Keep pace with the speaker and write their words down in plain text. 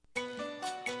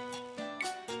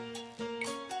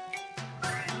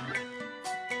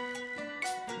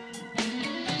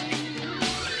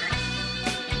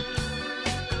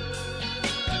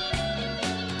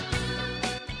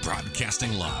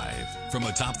Broadcasting live from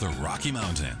atop the Rocky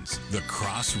Mountains, the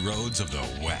crossroads of the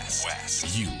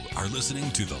West. You are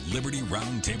listening to the Liberty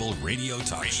Roundtable Radio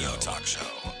Talk Show.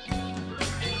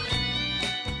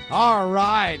 All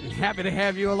right. Happy to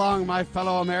have you along, my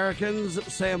fellow Americans.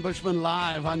 Sam Bushman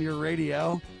live on your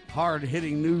radio.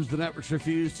 Hard-hitting news the networks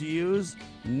refuse to use.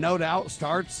 No doubt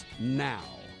starts now.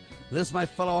 This, my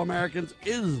fellow Americans,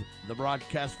 is the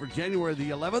broadcast for January the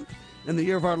 11th in the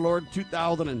year of our Lord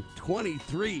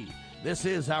 2023. This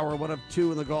is our one of two,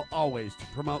 and the goal always to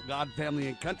promote God, family,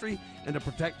 and country, and to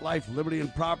protect life, liberty,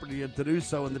 and property, and to do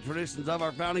so in the traditions of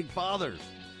our founding fathers.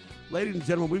 Ladies and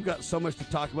gentlemen, we've got so much to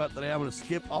talk about today. I'm going to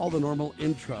skip all the normal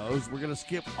intros. We're going to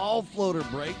skip all floater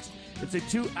breaks. It's a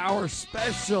 2-hour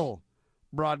special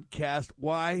broadcast.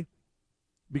 Why?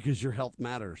 Because your health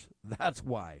matters. That's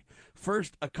why.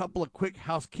 First, a couple of quick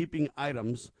housekeeping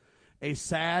items. A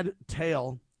sad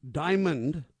tale,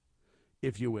 diamond,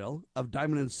 if you will, of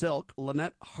Diamond and Silk,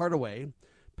 Lynette Hardaway,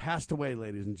 passed away,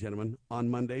 ladies and gentlemen,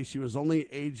 on Monday. She was only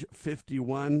age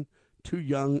 51, too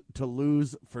young to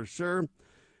lose for sure.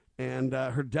 And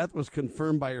her death was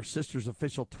confirmed by her sister's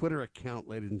official Twitter account,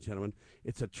 ladies and gentlemen.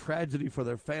 It's a tragedy for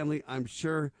their family. I'm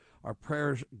sure our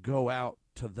prayers go out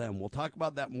to them. We'll talk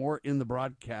about that more in the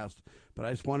broadcast, but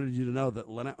I just wanted you to know that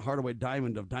Lynette Hardaway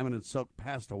Diamond of Diamond and Silk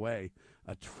passed away.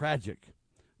 A tragic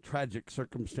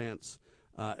circumstance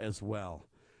as well.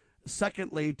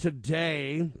 Secondly,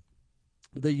 today,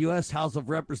 the U.S. House of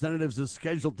Representatives is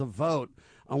scheduled to vote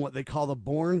on what they call the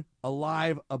Born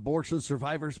Alive Abortion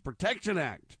Survivors Protection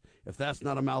Act. If that's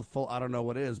not a mouthful, I don't know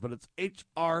what is, but it's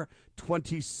H.R.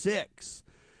 26.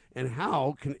 And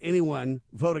how can anyone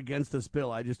vote against this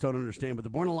bill? I just don't understand. But the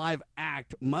Born Alive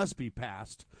Act must be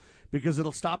passed because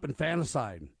it'll stop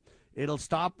infanticide. It'll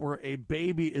stop where a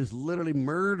baby is literally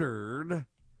murdered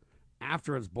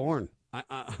after it's born,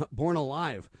 born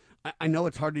alive. I know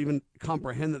it's hard to even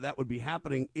comprehend that would be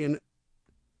happening in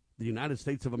the United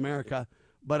States of America,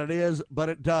 but it is, but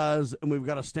it does, and we've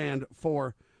got to stand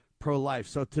for pro-life.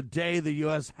 So today the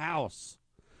U.S. House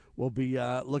will be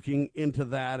looking into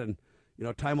that, and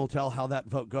time will tell how that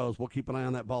vote goes. We'll keep an eye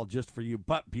on that ball just for you,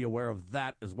 but be aware of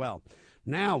that as well.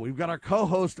 Now, we've got our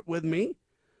co-host with me,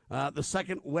 the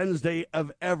second Wednesday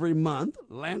of every month,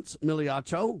 Lance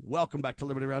Migliaccio. Welcome back to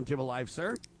Liberty Roundtable Live,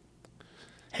 sir.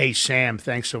 Hey, Sam,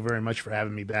 thanks so very much for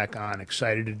having me back on.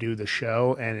 Excited to do the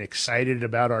show and excited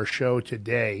about our show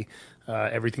today.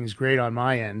 Everything's great on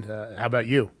my end. How about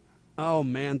you? Oh,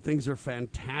 man, things are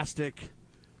fantastic.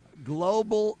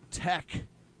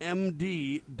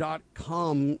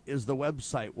 GlobalTechMD.com is the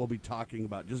website we'll be talking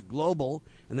about. Just global,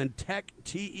 and then tech,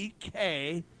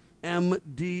 TEKMD.com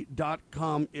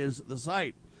is the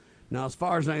site. Now, as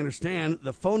far as I understand,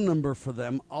 the phone number for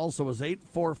them also is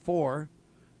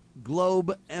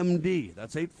 844-GLOBE-MD.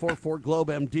 That's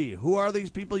 844-GLOBE-MD. Who are these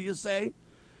people, you say?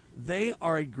 They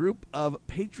are a group of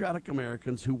patriotic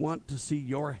Americans who want to see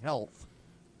your health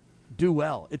do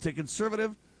well. It's a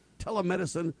conservative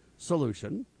telemedicine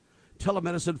solution.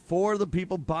 Telemedicine for the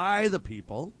people, by the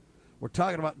people. We're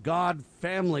talking about God,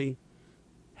 family,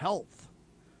 health.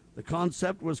 The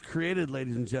concept was created,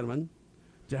 ladies and gentlemen,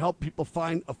 to help people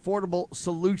find affordable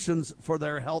solutions for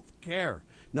their health care.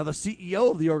 Now, the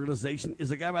CEO of the organization is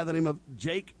a guy by the name of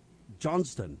Jake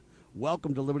Johnston.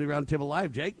 Welcome to Liberty Roundtable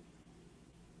Live, Jake.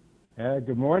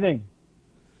 Good morning.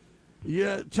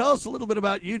 Yeah, tell us a little bit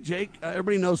about you, Jake.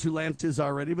 Everybody knows who Lance is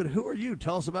already, but who are you?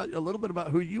 Tell us a little bit about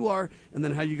who you are and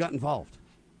then how you got involved.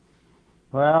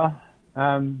 Well,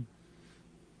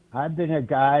 I've been a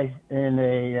guy in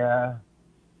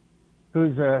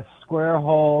who's a square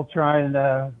hole trying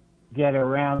to get a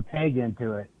round peg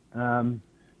into it.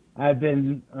 I've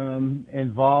been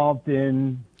involved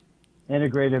in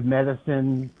integrative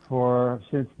medicine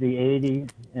since the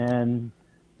 80s, and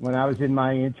when I was in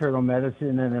my internal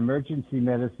medicine and emergency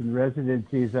medicine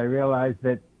residencies, I realized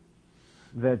that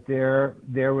there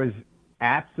was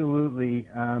absolutely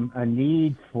a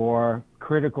need for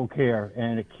critical care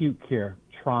and acute care,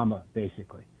 trauma,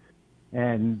 basically.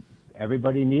 And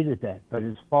everybody needed that. But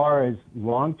as far as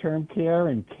long-term care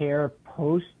and care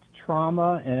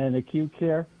post-trauma and acute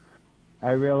care,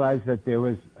 I realized that there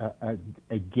was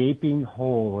a gaping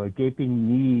hole, a gaping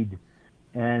need.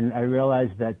 And I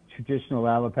realized that traditional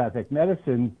allopathic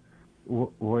medicine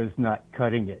was not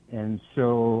cutting it. And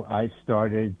so I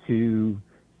started to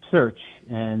search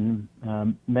and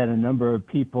met a number of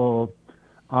people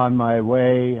on my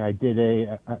way. I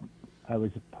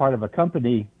was part of a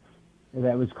company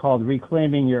that was called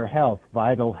Reclaiming Your Health,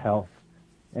 Vital Health.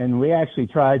 And we actually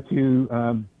tried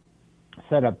to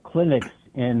set up clinics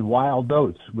in Wild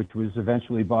Oats, which was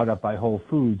eventually bought up by Whole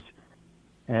Foods.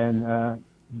 And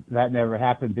that never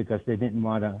happened because they didn't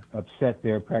want to upset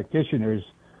their practitioners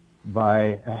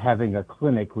by having a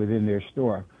clinic within their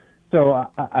store. So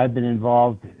I've been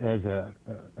involved as a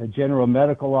general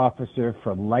medical officer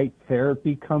for light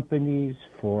therapy companies,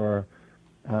 for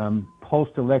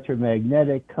pulsed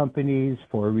electromagnetic companies,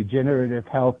 for regenerative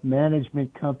health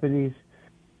management companies.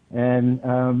 And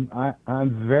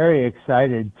I'm very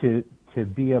excited to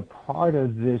be a part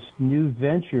of this new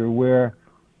venture where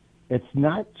it's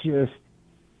not just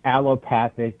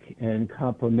allopathic and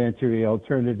complementary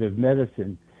alternative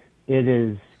medicine. It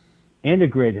is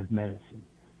integrative medicine.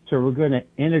 So we're going to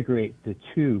integrate the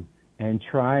two and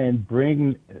try and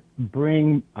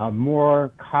bring a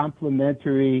more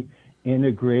complementary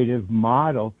integrative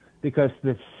model because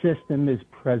the system is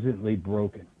presently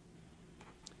broken.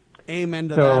 Amen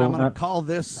to that. I'm going to call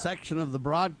this section of the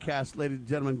broadcast, ladies and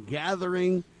gentlemen,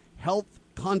 Gathering Health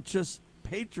Conscious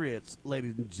Patriots,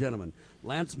 ladies and gentlemen.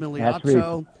 Lance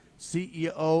Migliaccio,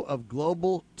 CEO of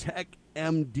Global Tech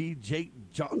MD, Jake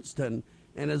Johnston.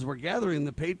 And as we're gathering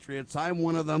the Patriots, I'm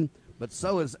one of them, but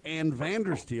so is Ann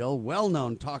Vandersteel,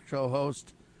 well-known talk show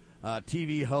host,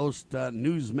 TV host,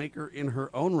 newsmaker in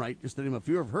her own right, just to name a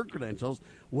few of her credentials.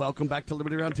 Welcome back to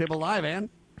Liberty Roundtable Live, Ann.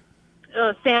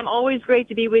 Sam, always great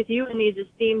to be with you and these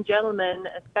esteemed gentlemen,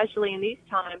 especially in these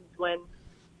times when,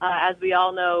 as we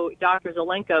all know, Dr.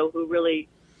 Zelenko, who really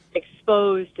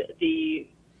exposed the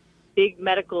big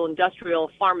medical,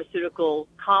 industrial, pharmaceutical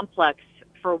complex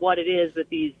for what it is with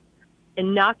these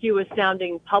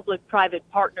innocuous-sounding public-private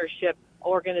partnership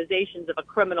organizations of a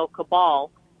criminal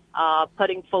cabal,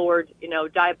 putting forward,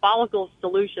 diabolical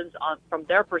solutions from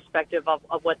their perspective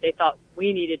of what they thought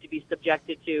we needed to be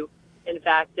subjected to. In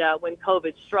fact, when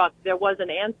COVID struck, there was an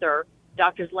answer.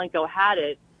 Dr. Zelenko had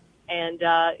it, and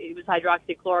it was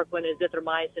hydroxychloroquine,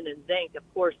 azithromycin, and zinc. Of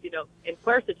course, and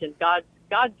quercetin.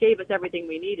 God gave us everything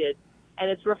we needed,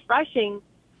 and it's refreshing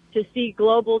to see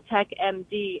Global Tech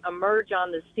MD emerge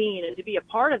on the scene and to be a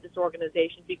part of this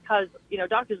organization because,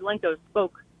 Dr. Zelenko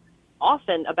spoke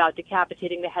often about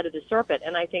decapitating the head of the serpent.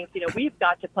 And I think, we've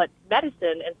got to put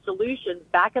medicine and solutions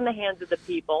back in the hands of the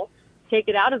people, take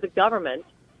it out of the government.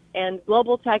 And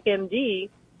Global Tech MD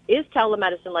is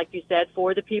telemedicine, like you said,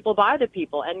 for the people, by the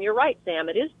people. And you're right, Sam,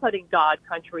 it is putting God,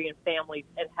 country, and family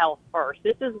and health first.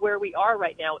 This is where we are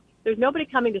right now. There's nobody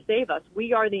coming to save us.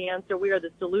 We are the answer. We are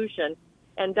the solution.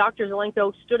 And Dr.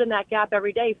 Zelenko stood in that gap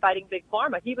every day fighting Big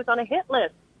Pharma. He was on a hit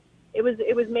list. It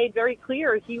was made very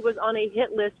clear he was on a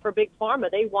hit list for Big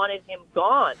Pharma. They wanted him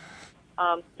gone.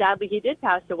 Sadly, he did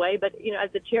pass away. But,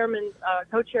 as the chairman,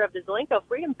 co-chair of the Zelenko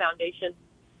Freedom Foundation,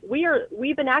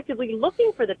 we've been actively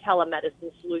looking for the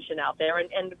telemedicine solution out there.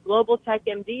 And Global Tech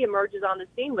MD emerges on the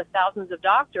scene with thousands of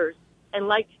doctors. And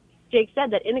like Jake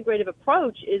said, that integrative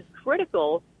approach is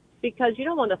critical because you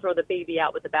don't want to throw the baby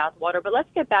out with the bathwater. But let's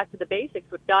get back to the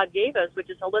basics, what God gave us, which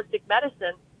is holistic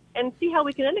medicine, and see how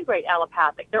we can integrate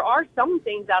allopathic. There are some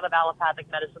things out of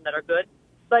allopathic medicine that are good,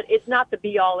 but it's not the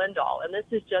be-all, end-all. And this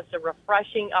is just a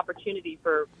refreshing opportunity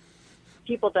for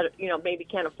people that, maybe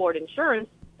can't afford insurance,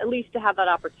 at least to have that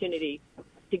opportunity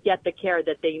to get the care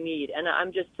that they need. And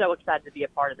I'm just so excited to be a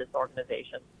part of this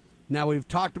organization. Now, we've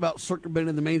talked about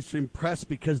circumventing the mainstream press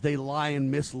because they lie and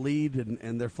mislead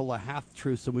and they're full of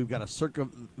half-truths, and we've got to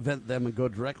circumvent them and go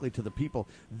directly to the people.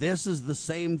 This is the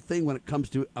same thing when it comes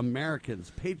to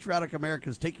Americans, patriotic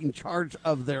Americans taking charge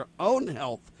of their own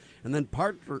health and then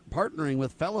partnering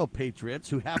with fellow patriots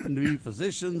who happen to be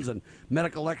physicians and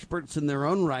medical experts in their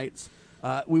own rights.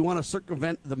 We want to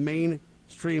circumvent the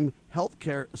mainstream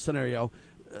healthcare scenario.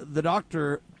 The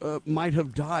doctor might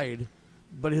have died,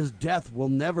 but his death will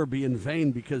never be in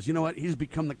vain because, you know what, he's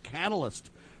become the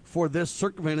catalyst for this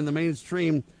circumventing the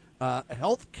mainstream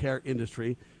healthcare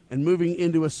industry and moving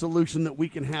into a solution that we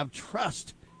can have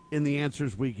trust in the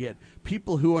answers we get.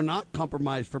 People who are not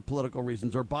compromised for political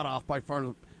reasons or bought off by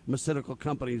pharmaceutical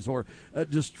companies or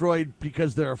destroyed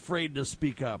because they're afraid to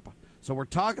speak up. So we're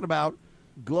talking about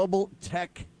Global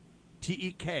Tech,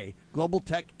 TEK,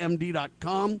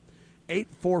 globaltechmd.com,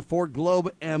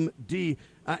 844-GLOBE-MD.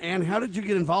 Ann, how did you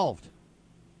get involved?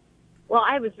 Well,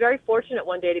 I was very fortunate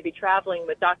one day to be traveling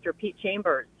with Dr. Pete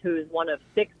Chambers, who is one of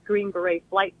 6 Green Beret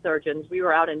flight surgeons. We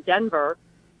were out in Denver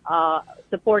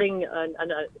supporting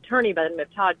an attorney by the name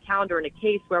of Todd Callender in a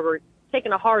case where we're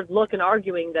taking a hard look and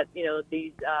arguing that,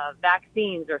 these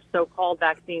vaccines or so-called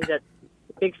vaccines that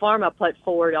Big Pharma put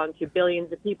forward onto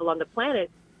billions of people on the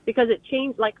planet because it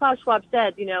changed, like Klaus Schwab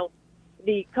said,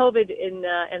 the COVID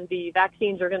and the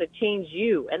vaccines are going to change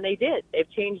you, and they did. They've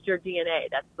changed your DNA.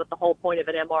 That's what the whole point of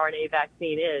an mRNA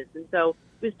vaccine is. And so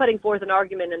he was putting forth an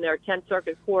argument in their 10th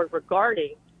Circuit Court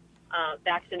regarding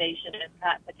vaccination and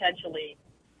potentially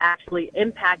actually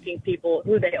impacting people,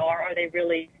 who they are. Are they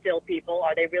really still people?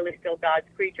 Are they really still God's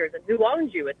creatures? And who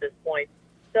owns you at this point?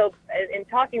 So in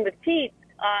talking with Pete,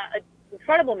 an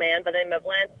incredible man by the name of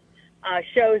Lance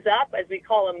shows up, as we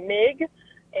call him, MIG,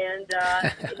 and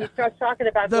he starts talking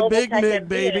about the Global big Tech MIG, MD,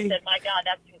 baby. and I said, my God,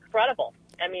 that's incredible.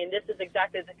 I mean, this is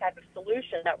exactly the type of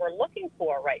solution that we're looking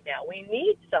for right now. We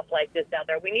need stuff like this out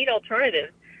there. We need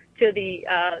alternatives to the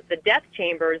death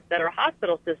chambers that our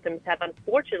hospital systems have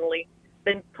unfortunately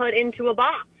been put into a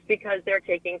box because they're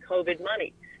taking COVID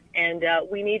money. And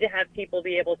we need to have people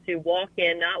be able to walk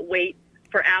in, not wait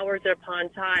for hours upon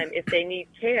time if they need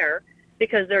care,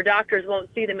 because their doctors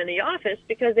won't see them in the office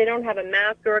because they don't have a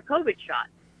mask or a COVID shot.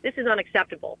 This is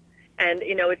unacceptable. And,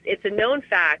 you know, it's a known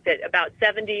fact that about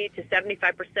 70 to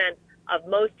 75% of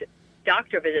most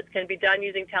doctor visits can be done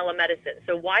using telemedicine.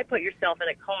 So why put yourself in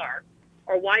a car,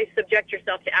 or why subject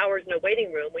yourself to hours in a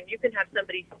waiting room when you can have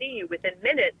somebody see you within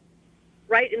minutes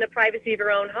right in the privacy of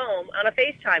your own home on a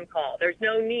FaceTime call? There's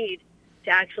no need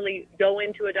to actually go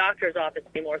into a doctor's office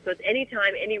anymore. So it's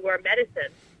anytime, anywhere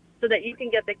medicine, so that you can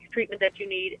get the treatment that you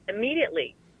need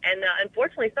immediately. And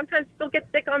unfortunately, sometimes people get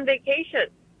sick on vacation.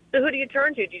 So who do you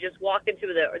turn to? Do you just walk into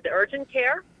the urgent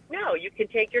care? No, you can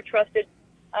take your trusted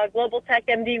Global Tech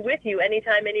MD with you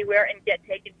anytime, anywhere, and get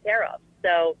taken care of.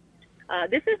 So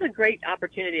this is a great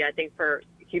opportunity, I think, for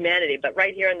humanity. But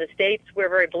right here in the States, we're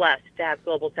very blessed to have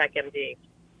Global Tech MD.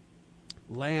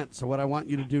 Lance, so what I want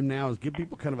you to do now is give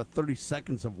people kind of a 30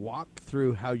 seconds of walk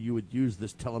through how you would use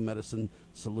this telemedicine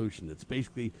solution. It's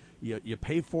basically you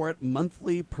pay for it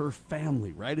monthly per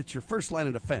family, right? It's your first line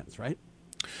of defense, right?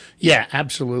 Yeah,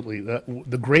 absolutely.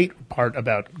 The great part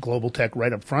about Global Tech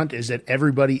right up front is that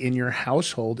everybody in your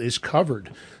household is covered.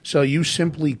 So you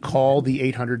simply call the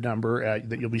 800 number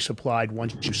that you'll be supplied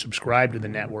once you subscribe to the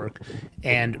network,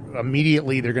 and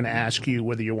immediately they're going to ask you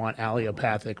whether you want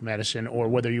allopathic medicine or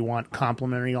whether you want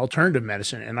complementary alternative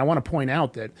medicine. And I want to point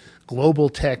out that Global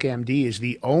Tech MD is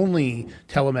the only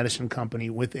telemedicine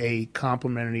company with a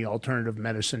complementary alternative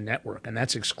medicine network, and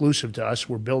that's exclusive to us.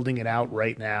 We're building it out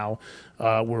right now.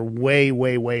 We're way,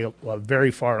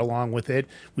 very far along with it.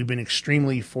 We've been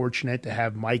extremely fortunate to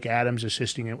have Mike Adams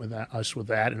assisting us with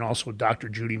that, and also Dr.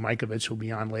 Judy Mikovits, who'll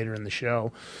be on later in the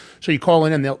show. So you call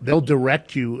in, and they'll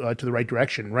direct you to the right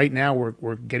direction. Right now,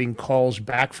 we're getting calls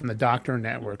back from the doctor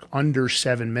network under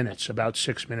 7 minutes. About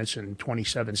 6 minutes and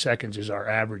 27 seconds is our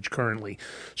average currently.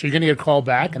 So you're going to get a call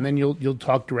back, and then you'll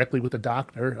talk directly with the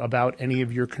doctor about any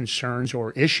of your concerns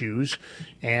or issues.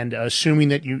 And assuming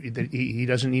that he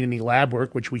doesn't need any lab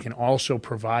work, which we can also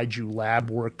provide you lab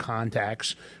work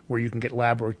contacts where you can get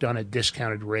lab work done at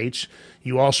discounted rates.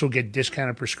 You also get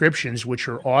discounted prescriptions, which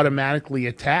are automatically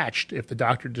attached. If the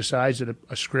doctor decides that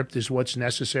a script is what's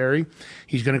necessary,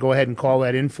 he's going to go ahead and call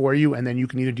that in for you, and then you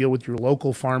can either deal with your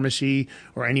local pharmacy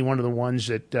or any one of the ones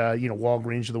that,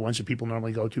 Walgreens are the ones that people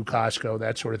normally go to, Costco,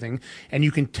 that sort of thing. And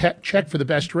you can check for the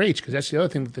best rates, because that's the other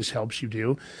thing that this helps you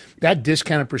do. That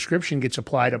discounted prescription gets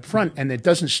applied up front, and it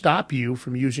doesn't stop you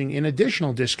from using an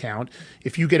additional discount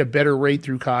if you get a better rate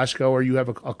through Costco or you have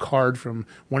a card from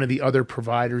one of the other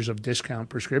providers of discount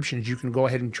prescriptions. You can go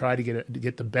ahead and try to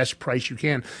get the best price you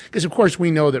can, because of course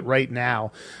we know that right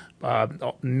now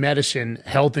medicine,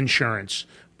 health insurance,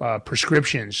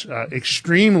 prescriptions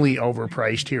extremely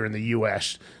overpriced here in the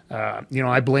U.S.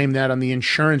 I blame that on the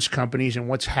insurance companies and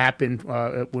what's happened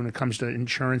when it comes to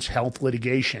insurance health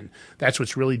litigation. That's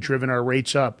what's really driven our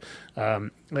rates up.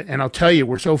 And I'll tell you,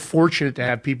 we're so fortunate to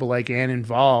have people like Ann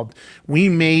involved. We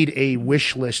made a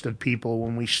wish list of people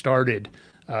when we started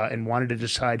and wanted to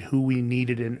decide who we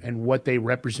needed and what they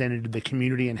represented to the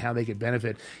community and how they could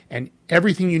benefit. And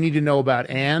everything you need to know about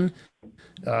Ann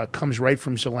comes right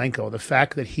from Zelenko. The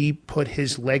fact that he put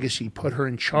her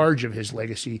in charge of his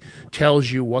legacy,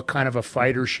 tells you what kind of a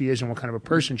fighter she is and what kind of a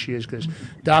person she is, because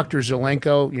Dr.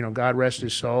 Zelenko, God rest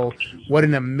his soul, what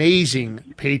an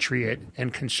amazing patriot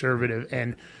and conservative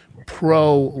and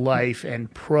pro-life and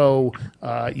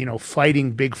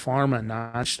fighting big pharma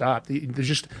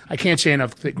nonstop. I can't say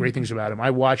enough great things about him.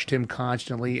 I watched him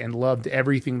constantly and loved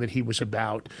everything that he was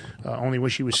about. Only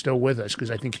wish he was still with us, because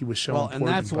I think he was so important. And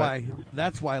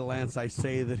that's why, Lance, I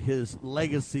say that his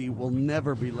legacy will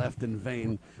never be left in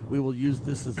vain. We will use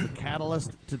this as the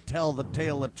catalyst to tell the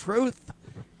tale of truth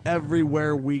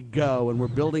everywhere we go, and we're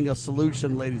building a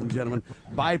solution, ladies and gentlemen,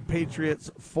 by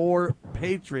patriots for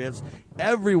patriots.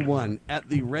 Everyone at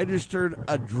the registered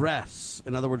address,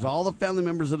 in other words, all the family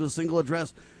members at a single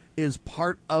address, is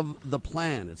part of the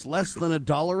plan. It's less than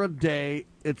 $1 a day.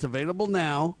 It's available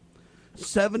now.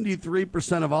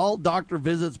 73% of all doctor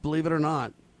visits, believe it or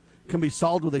not, can be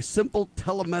solved with a simple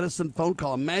telemedicine phone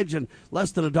call. Imagine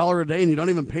less than $1 a day, and you don't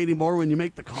even pay any more when you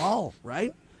make the call,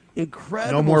 right?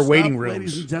 Incredible No more stuff, waiting rooms.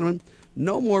 ladies and gentlemen.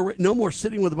 No more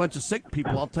sitting with a bunch of sick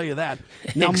people, I'll tell you that.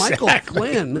 Now, Exactly. Michael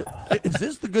Flynn, is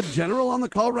this the good general on the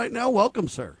call right now? Welcome,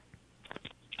 sir.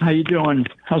 How you doing?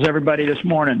 How's everybody this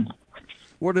morning?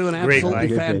 We're doing Great, absolutely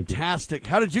Mike. fantastic.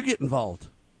 How did you get involved?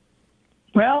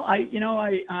 Well, I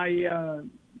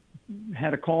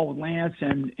had a call with Lance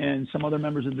and some other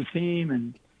members of the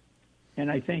team, and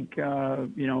I think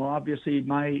obviously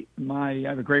I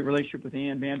have a great relationship with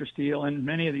Ann Vandersteel and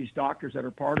many of these doctors that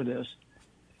are part of this,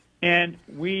 and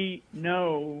we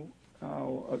know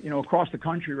across the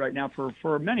country right now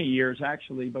for many years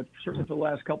actually, but certainly for the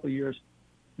last couple of years,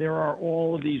 there are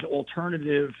all of these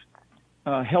alternative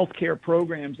healthcare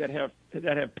programs that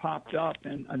have popped up,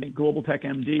 and I think Global Tech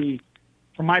MD,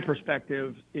 from my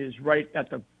perspective, is right at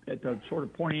the sort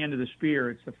of pointy end of the spear.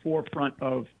 It's the forefront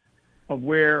of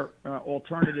where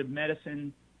alternative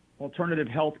medicine, alternative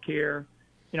healthcare,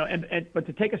 but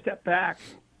to take a step back,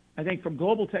 I think from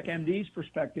Global Tech MD's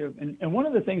perspective, and one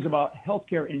of the things about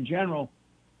healthcare in general,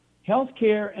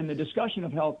 healthcare and the discussion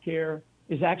of healthcare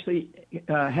is actually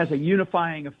has a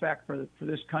unifying effect for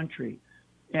this country.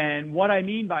 And what I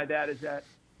mean by that is that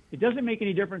it doesn't make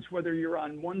any difference whether you're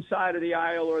on one side of the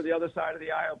aisle or the other side of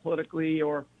the aisle politically,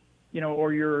 or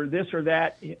you're this or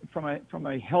that from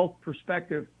a health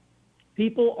perspective.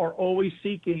 People are always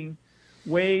seeking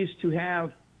ways to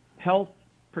have health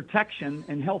protection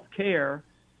and health care,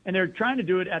 and they're trying to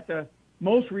do it at the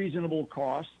most reasonable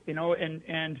cost,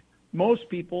 and most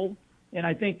people, and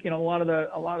I think, a lot of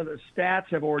the stats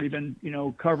have already been,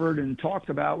 covered and talked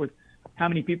about with how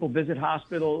many people visit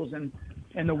hospitals and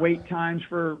the wait times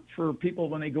for people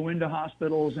when they go into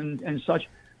hospitals and such.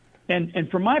 And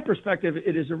from my perspective,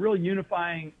 it is a real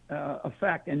unifying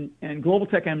effect. And Global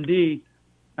Tech MD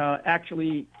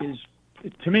actually is,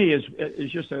 to me,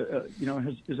 is just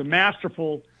is a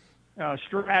masterful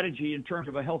strategy in terms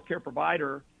of a healthcare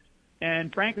provider.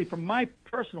 And frankly, from my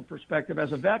personal perspective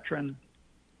as a veteran,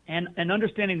 and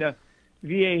understanding the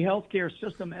VA healthcare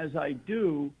system as I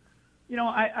do,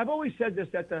 I've always said this,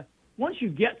 that once you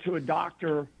get to a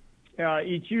doctor,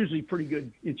 it's usually pretty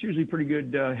good. It's usually pretty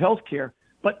good healthcare,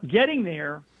 but getting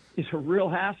there is a real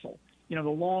hassle. The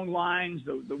long lines,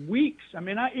 the weeks. I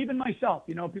mean, even myself,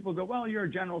 people go, well, you're a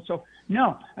general. So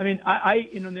no, I mean, I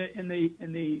in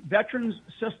the veterans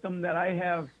system that I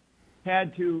have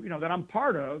had to, that I'm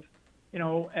part of,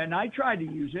 and I tried to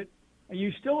use it,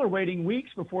 you still are waiting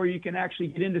weeks before you can actually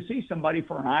get in to see somebody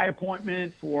for an eye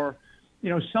appointment, for,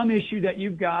 some issue that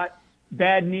you've got,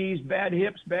 bad knees, bad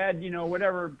hips, bad,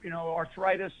 whatever,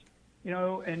 arthritis,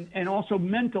 and also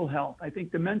mental health. I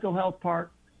think the mental health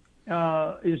part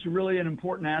is really an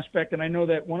important aspect. And I know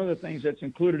that one of the things that's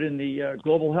included in the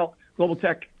Global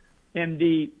Tech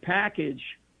MD package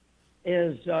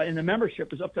is in the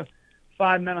membership is up to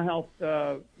 5 mental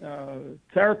health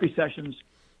therapy sessions,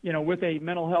 with a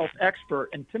mental health expert.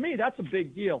 And to me, that's a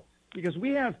big deal, because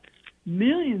we have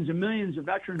millions and millions of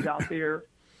veterans out there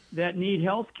that need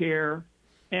health care,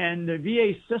 and the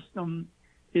VA system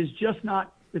is just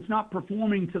not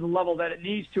performing to the level that it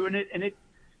needs to. And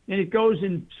it goes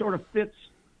in sort of fits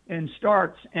and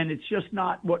starts, and it's just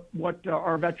not what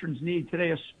our veterans need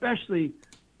today, especially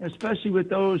with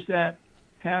those that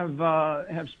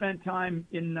have spent time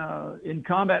in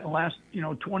combat in the last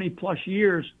 20 plus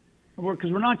years.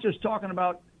 Because we're not just talking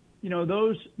about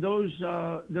those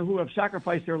who have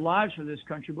sacrificed their lives for this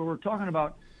country, but we're talking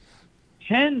about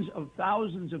tens of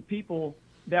thousands of people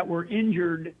that were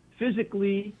injured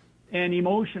physically and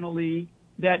emotionally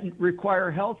that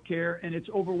require health care, and it's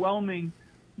overwhelming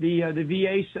the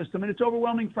VA system, and it's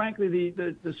overwhelming, frankly,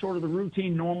 the sort of the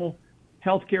routine, normal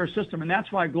health care system. And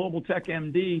that's why Global Tech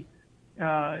MD,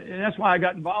 and that's why I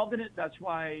got involved in it. That's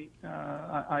why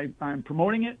I'm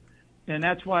promoting it. And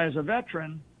that's why, as a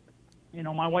veteran,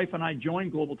 my wife and I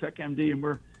joined Global Tech MD,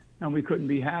 and we couldn't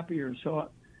be happier. So,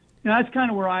 that's kind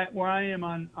of where I am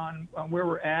on where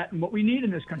we're at and what we need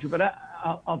in this country. But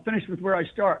I'll finish with where I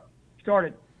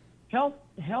started. Health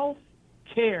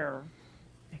care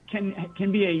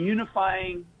can be a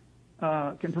unifying,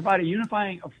 can provide a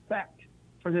unifying effect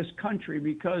for this country,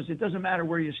 because it doesn't matter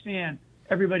where you stand.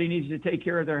 Everybody needs to take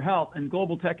care of their health, and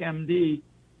Global Tech MD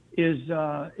is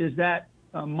that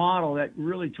model, that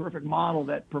really terrific model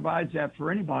that provides that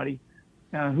for anybody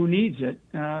who needs it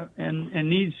and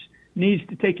needs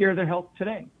to take care of their health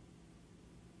today.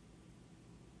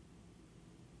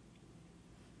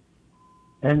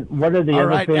 And what are the All other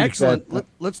right, things? excellent.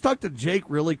 Let's talk to Jake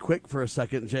really quick for a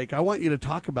second. Jake, I want you to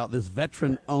talk about this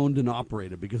veteran-owned and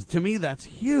operated, because to me that's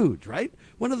huge, right?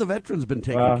 When have the veterans been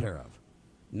taken care of?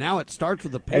 Now it starts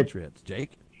with the Patriots,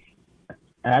 Jake.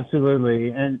 Absolutely,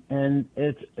 and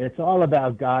it's all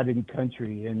about God and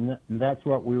country, and that's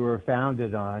what we were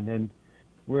founded on. And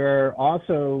we're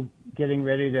also getting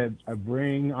ready to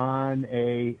bring on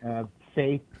a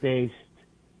faith-based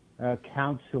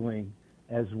counseling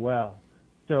as well,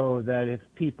 so that if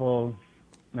people,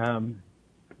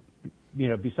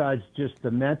 besides just the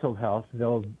mental health,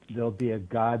 there'll be a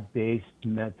God-based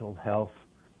mental health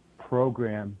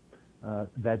program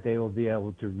that they will be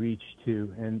able to reach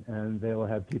to, and they will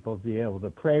have people be able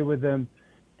to pray with them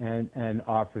and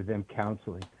offer them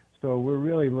counseling. So we're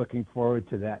really looking forward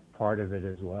to that part of it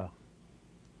as well.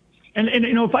 And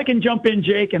if I can jump in,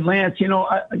 Jake and Lance,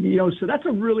 so that's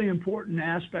a really important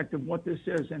aspect of what this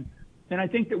is, and I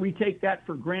think that we take that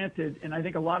for granted. And I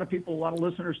think a lot of people, a lot of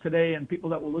listeners today, and people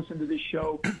that will listen to this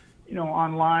show,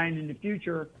 online in the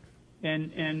future,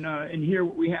 and hear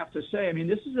what we have to say. I mean,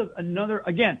 this is another.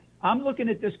 Again, I'm looking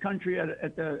at this country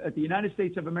at the United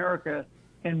States of America,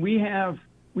 and we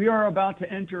are about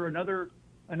to enter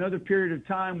another period of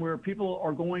time where people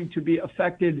are going to be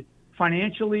affected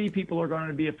financially. People are going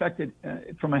to be affected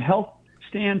from a health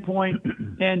standpoint,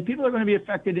 and people are going to be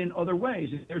affected in other ways.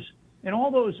 And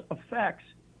all those effects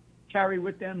carry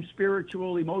with them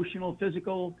spiritual, emotional,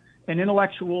 physical, and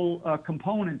intellectual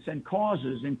components and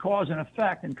causes, and cause and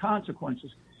effect and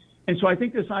consequences. And so I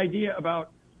think this idea about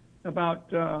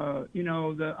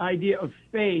the idea of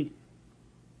faith,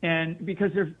 and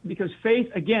because faith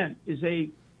again is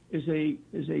a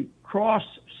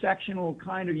cross-sectional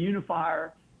kind of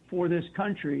unifier for this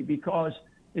country, because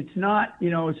it's not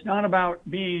about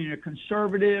being a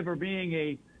conservative or being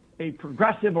a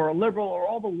progressive or a liberal, or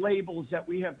all the labels that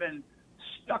we have been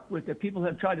stuck with, that people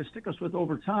have tried to stick us with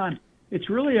over time. It's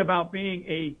really about being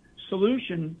a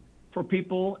solution for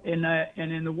people and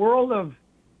in the world of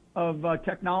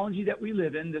technology that we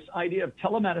live in. This idea of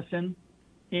telemedicine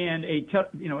and a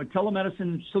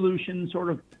telemedicine solution, sort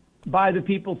of by the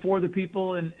people, for the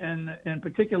people, and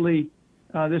particularly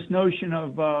this notion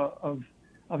of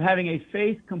having a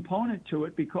faith component to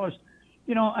it, because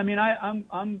I'm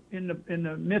in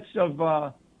the midst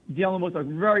of dealing with a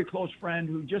very close friend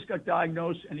who just got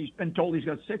diagnosed, and he's been told he's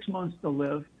got 6 months to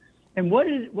live. And what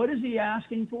is he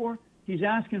asking for? He's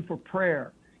asking for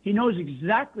prayer. He knows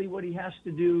exactly what he has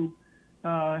to do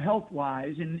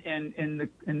health-wise, and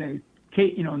the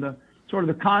sort of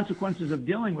the consequences of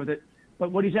dealing with it.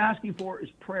 But what he's asking for is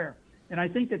prayer. And I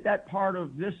think that part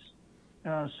of this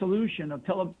solution of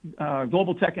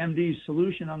Global Tech MD's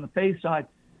solution on the faith side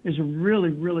is a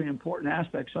really, really important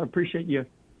aspect. So I appreciate you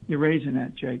raising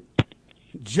that, Jake.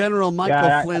 General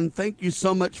Michael Flynn, thank you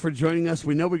so much for joining us.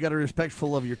 We know we got to be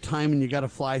respectful of your time, and you got to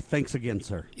fly. Thanks again,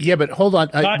 sir. Yeah, but hold on.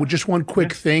 Just one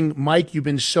quick thing. Mike, you've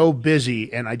been so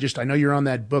busy, and I know you're on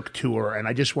that book tour, and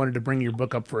I just wanted to bring your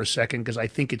book up for a second, because I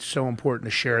think it's so important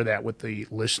to share that with the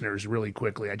listeners really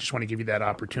quickly. I just want to give you that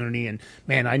opportunity. And,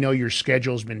 man, I know your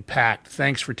schedule's been packed.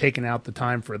 Thanks for taking out the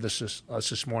time for us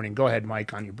this morning. Go ahead,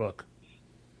 Mike, on your book.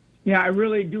 Yeah, I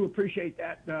really do appreciate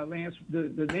that, Lance.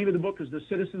 The name of the book is The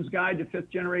Citizen's Guide to Fifth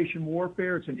Generation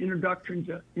Warfare. It's an introduction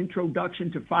to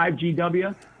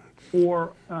 5GW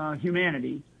for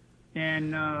humanity,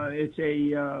 and it's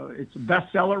a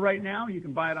bestseller right now. You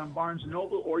can buy it on Barnes &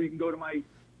 Noble, or you can go to my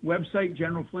website,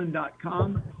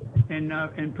 generalflynn.com,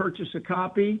 and purchase a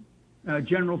copy,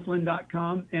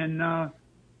 generalflynn.com. And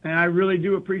I really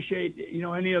do appreciate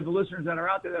any of the listeners that are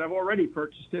out there that have already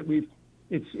purchased it.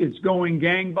 It's going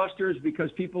gangbusters,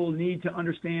 because people need to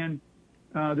understand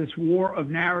this war of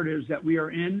narratives that we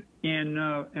are in, and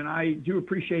I do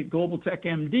appreciate Global Tech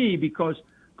MD, because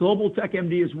Global Tech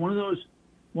MD is one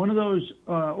of those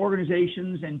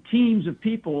organizations and teams of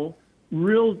people, the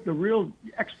real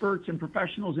experts and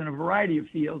professionals in a variety of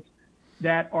fields,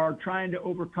 that are trying to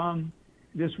overcome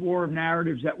this war of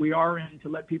narratives that we are in, to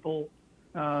let people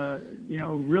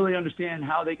really understand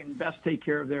how they can best take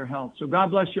care of their health. So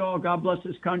God bless you all. God bless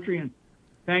this country. And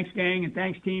thanks, gang, and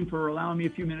thanks, team, for allowing me a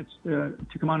few minutes to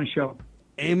come on the show.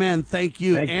 Amen. Thank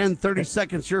you. And 30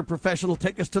 seconds. You're a professional.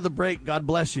 Take us to the break. God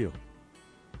bless you.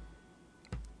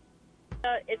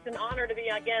 It's an honor to be,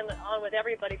 again, on with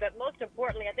everybody. But most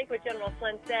importantly, I think what General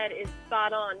Flynn said is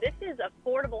spot on. This is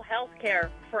affordable health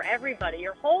care for everybody.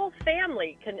 Your whole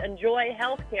family can enjoy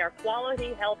health care,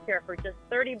 quality health care, for just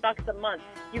 $30 a month.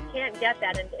 You can't get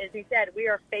that. And as he said, we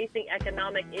are facing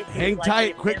economic issues. Hang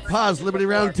tight. Quick pause. Liberty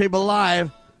Roundtable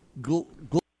Live.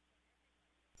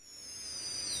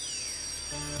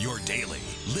 Your daily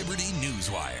Liberty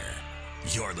Newswire.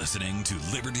 You're listening to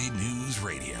Liberty News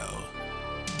Radio.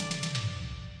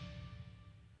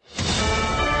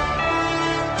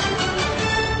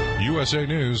 USA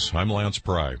News, I'm Lance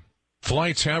Pry.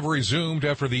 Flights have resumed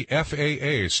after the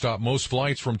FAA stopped most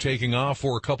flights from taking off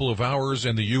for a couple of hours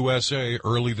in the USA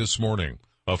early this morning.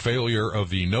 A failure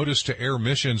of the Notice-to-Air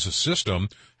missions system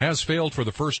has failed for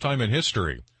the first time in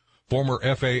history. Former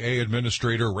FAA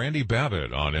Administrator Randy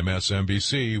Babbitt on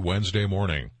MSNBC Wednesday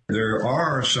morning. There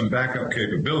are some backup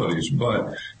capabilities,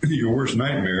 but your worst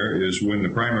nightmare is when the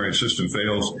primary system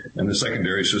fails and the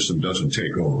secondary system doesn't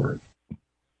take over.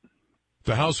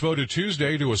 The House voted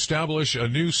Tuesday to establish a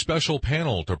new special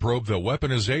panel to probe the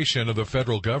weaponization of the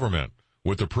federal government,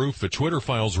 with the proof the Twitter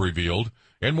files revealed,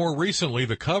 and more recently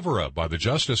the cover-up by the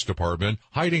Justice Department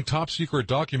hiding top-secret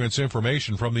documents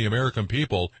information from the American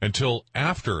people until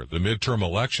after the midterm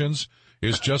elections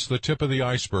is just the tip of the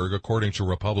iceberg, according to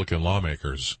Republican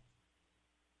lawmakers.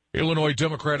 Illinois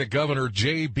Democratic Governor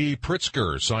J.B.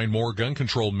 Pritzker signed more gun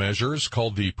control measures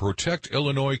called the Protect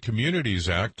Illinois Communities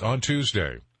Act on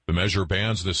Tuesday. The measure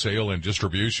bans the sale and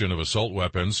distribution of assault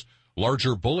weapons,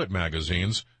 larger bullet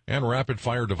magazines, and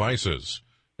rapid-fire devices.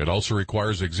 It also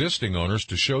requires existing owners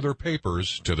to show their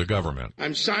papers to the government.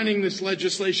 I'm signing this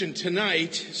legislation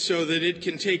tonight so that it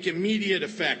can take immediate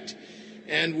effect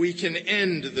and we can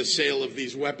end the sale of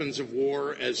these weapons of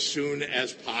war as soon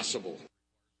as possible.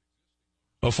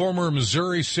 A former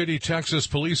Missouri City, Texas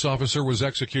police officer was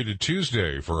executed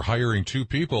Tuesday for hiring two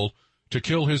people to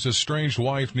kill his estranged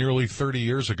wife nearly 30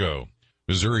 years ago.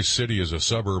 Missouri City is a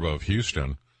suburb of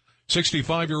Houston.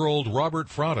 65-year-old Robert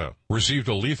Fratta received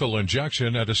a lethal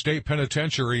injection at a state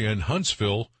penitentiary in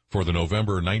Huntsville for the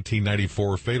November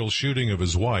 1994 fatal shooting of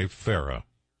his wife, Farah.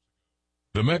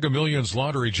 The Mega Millions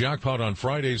lottery jackpot on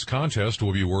Friday's contest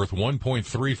will be worth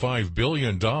 $1.35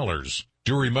 billion.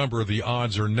 Do remember, the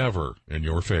odds are never in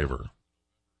your favor.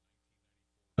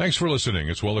 Thanks for listening.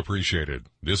 It's well appreciated.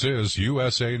 This is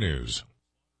USA News.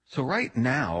 So right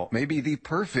now may be the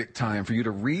perfect time for you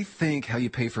to rethink how you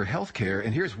pay for health care.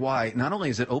 And here's why. Not only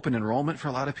is it open enrollment for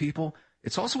a lot of people,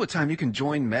 it's also a time you can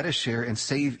join Medi-Share and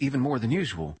save even more than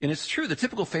usual. And it's true, the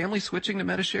typical family switching to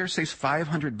Medi-Share saves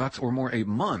 $500 or more a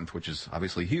month, which is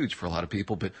obviously huge for a lot of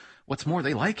people. But what's more,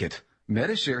 they like it.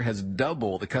 Medi-Share has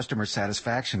double the customer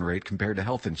satisfaction rate compared to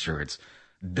health insurance.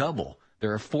 Double.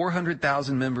 There are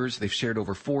 400,000 members. They've shared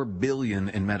over $4 billion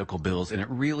in medical bills, and it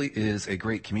really is a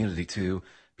great community, too.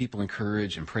 People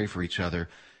encourage and pray for each other.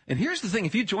 And here's the thing.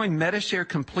 If you join Medi-Share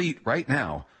Complete right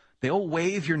now, they'll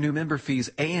waive your new member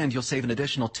fees, and you'll save an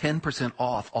additional 10%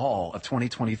 off all of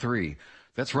 2023.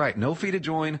 That's right. No fee to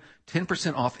join,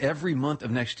 10% off every month of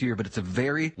next year, but it's a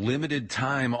very limited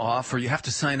time offer. You have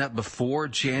to sign up before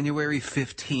January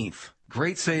 15th.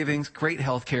 Great savings, great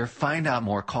health care. Find out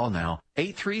more. Call now.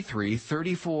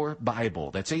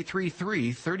 833-34-BIBLE. That's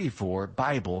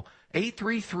 833-34-BIBLE.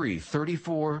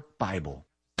 833-34-BIBLE.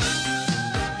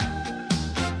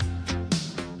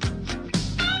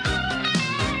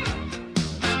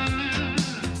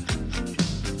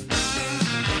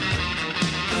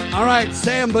 All right,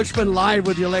 Sam Bushman live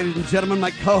with you, ladies and gentlemen.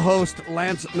 My co-host,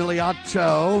 Lance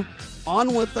Miliaccio.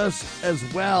 On with us as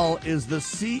well is the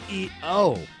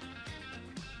CEO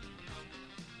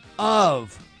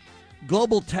of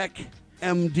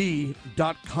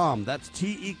GlobalTechMD.com. That's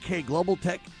TEK,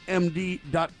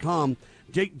 GlobalTechMD.com.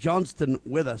 Jake Johnston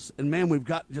with us. And, man, we've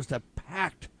got just a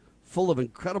packed full of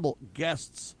incredible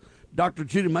guests. Dr.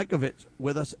 Judy Mikovits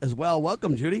with us as well.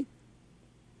 Welcome, Judy.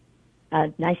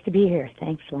 Nice to be here.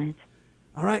 Thanks, Lance.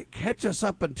 All right, catch us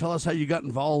up and tell us how you got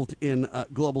involved in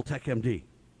Global Tech MD.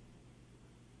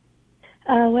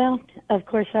 Well, of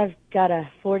course, I've got a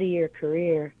 40-year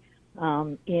career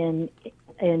in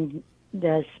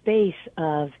the space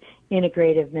of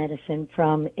integrative medicine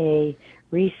from a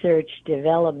research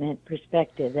development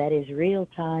perspective. That is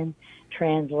real-time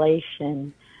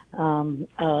translation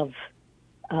of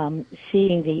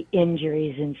seeing the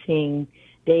injuries and seeing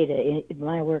data.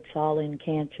 My work's all in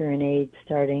cancer and AIDS,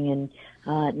 starting in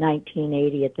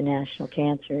 1980 at the National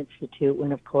Cancer Institute,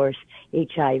 when, of course,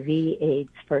 HIV/AIDS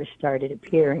first started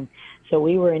appearing. So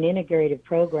we were an integrative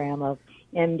program of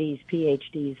MDs,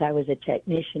 PhDs. I was a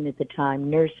technician at the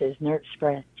time, nurses, nurse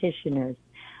practitioners.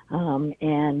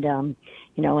 You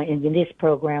know, in this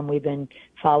program, we've been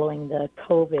following the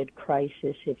COVID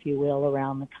crisis, if you will,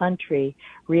 around the country,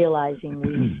 realizing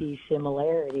we see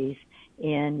similarities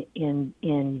and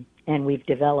we've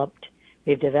developed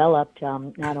We've developed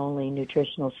not only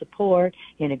nutritional support,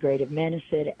 integrative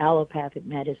medicine, allopathic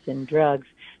medicine, drugs.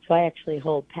 So I actually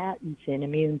hold patents in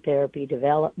immune therapy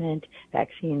development.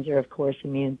 Vaccines are, of course,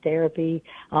 immune therapy,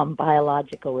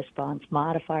 biological response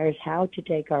modifiers, how to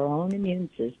take our own immune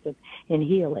system and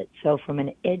heal it. So from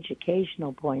an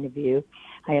educational point of view,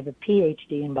 I have a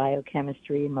PhD in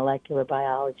biochemistry and molecular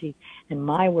biology, and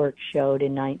my work showed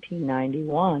in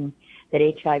 1991 that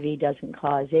HIV doesn't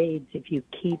cause AIDS if you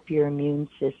keep your immune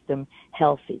system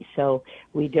healthy. So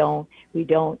we don't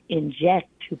inject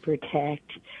to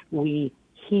protect, we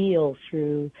heal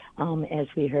through, as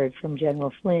we heard from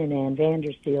General Flynn and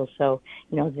Vandersteel. So,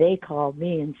 they called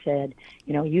me and said,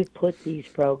 you've put these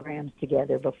programs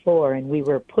together before, and we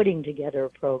were putting together a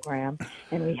program,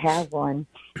 and we have one.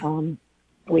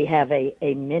 We have a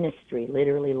ministry,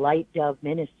 literally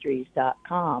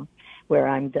lightdoveministries.com, where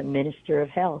I'm the minister of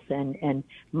health. And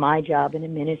my job in a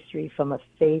ministry from a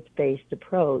faith-based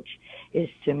approach is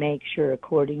to make sure,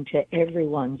 according to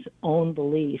everyone's own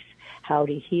beliefs, how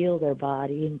to heal their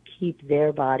body and keep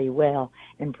their body well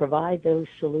and provide those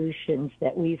solutions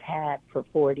that we've had for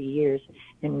 40 years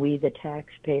and we, the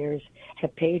taxpayers,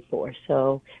 have paid for.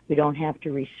 So we don't have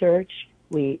to research.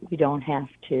 We don't have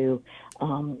to,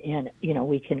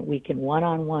 we can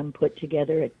one-on-one put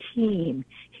together a team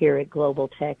here at Global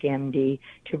Tech MD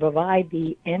to provide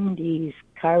the MDs,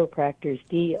 chiropractors,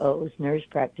 DOs, nurse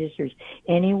practitioners,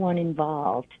 anyone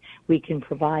involved. We can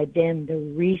provide them the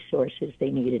resources they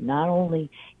needed, not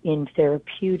only in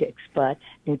therapeutics, but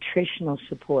nutritional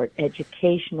support,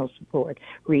 educational support,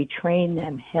 retrain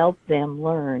them, help them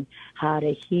learn how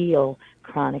to heal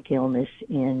chronic illness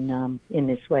in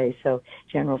this way. So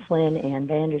General Flynn and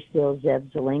Vandersteel,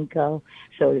 Zev Zelenko.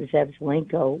 So Zev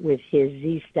Zelenko, with his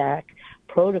Z-Stack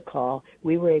protocol,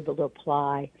 we were able to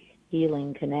apply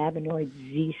healing cannabinoid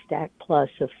Z-Stack Plus,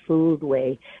 a food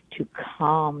way to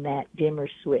calm that dimmer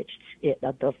switch,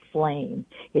 the flame.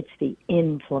 It's the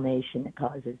inflammation that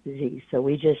causes disease. So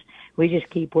we just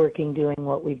keep working, doing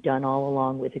what we've done all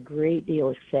along with a great deal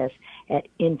of success at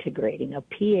integrating. A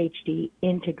PhD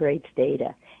integrates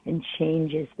data and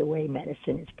changes the way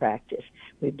medicine is practiced.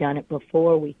 We've done it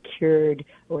before. We cured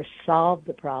or solved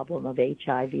the problem of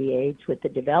HIV/AIDS with the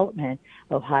development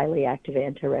of highly active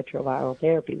antiretroviral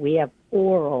therapy. We have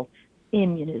oral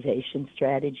immunization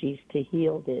strategies to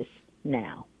heal this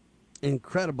now.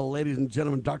 Incredible, ladies and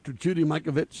gentlemen. Dr. Judy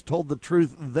Mikovits told the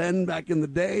truth then back in the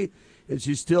day, and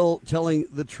she's still telling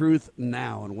the truth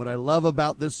now. And what I love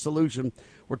about this solution,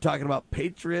 we're talking about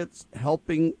patriots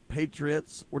helping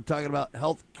patriots. We're talking about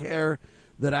health care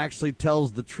that actually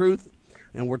tells the truth.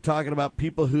 And we're talking about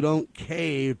people who don't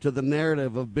cave to the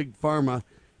narrative of Big Pharma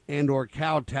and or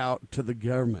kowtow to the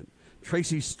government.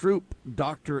 Tracy Stroop,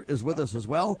 doctor, is with us as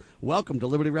well. Welcome to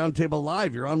Liberty Roundtable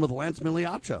Live. You're on with Lance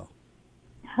Migliaccio.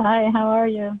 Hi, how are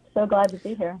you? So glad to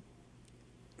be here.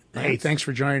 Hey, thanks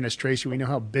for joining us, Tracy. We know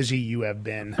how busy you have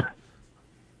been.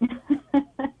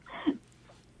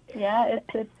 Yeah,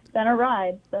 it's been a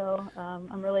ride. So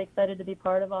I'm really excited to be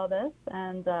part of all this,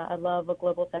 and I love what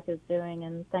Global Tech is doing,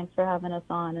 and thanks for having us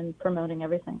on and promoting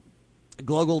everything.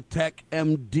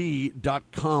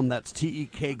 GlobalTechMD.com. That's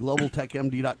TEK,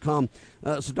 GlobalTechMD.com.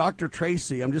 So Dr.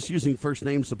 Tracy, I'm just using first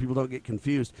names so people don't get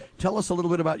confused. Tell us a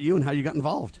little bit about you and how you got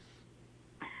involved.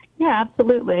 Yeah,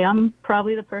 absolutely. I'm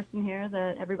probably the person here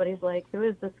that everybody's like, who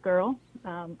is this girl?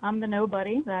 I'm the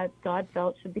nobody that God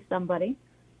felt should be somebody.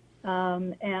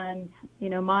 And,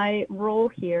 my role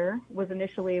here was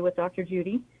initially with Dr.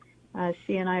 Judy.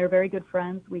 She and I are very good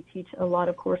friends. We teach a lot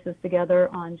of courses together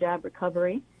on jab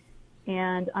recovery.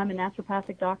 And I'm a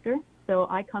naturopathic doctor, so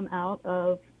I come out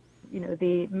of,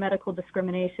 the medical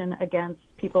discrimination against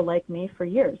people like me for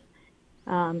years.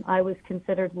 I was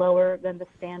considered lower than the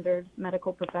standard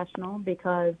medical professional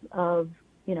because of,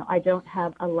 I don't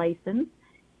have a license.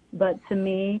 But to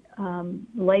me,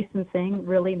 licensing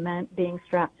really meant being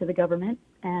strapped to the government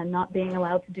and not being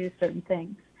allowed to do certain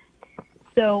things.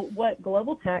 So what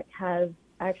Global Tech has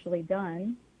actually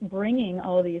done, bringing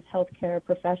all these healthcare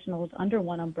professionals under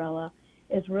one umbrella,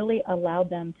 is really allowed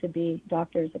them to be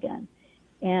doctors again.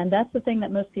 And that's the thing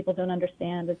that most people don't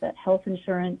understand, is that health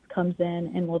insurance comes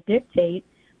in and will dictate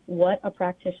what a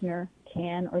practitioner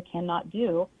can or cannot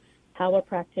do, how a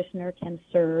practitioner can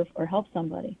serve or help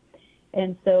somebody.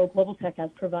 And so Global Tech has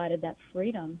provided that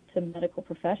freedom to medical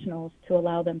professionals to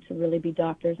allow them to really be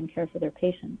doctors and care for their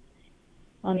patients.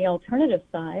 On the alternative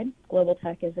side, Global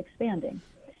Tech is expanding.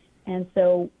 And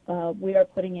so we are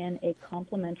putting in a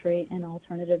complementary and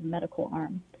alternative medical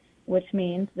arm, which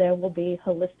means there will be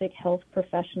holistic health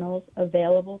professionals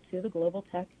available to the Global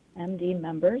Tech MD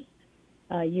members.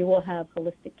 You will have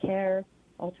holistic care,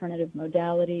 alternative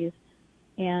modalities,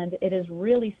 and it is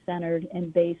really centered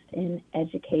and based in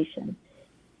education.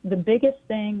 The biggest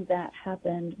thing that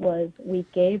happened was we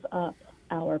gave up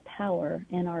our power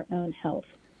in our own health.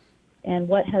 And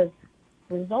what has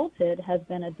resulted has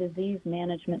been a disease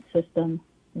management system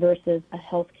versus a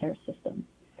healthcare system.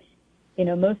 You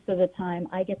know, most of the time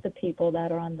I get the people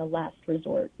that are on the last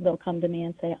resort. They'll come to me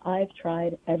and say, I've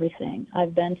tried everything.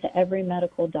 I've been to every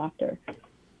medical doctor.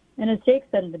 And as Jake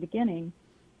said in the beginning,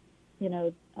 you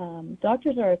know,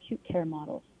 doctors are acute care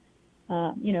models.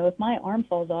 You know, if my arm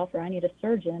falls off or I need a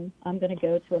surgeon, I'm going to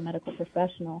go to a medical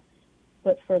professional.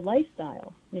 But for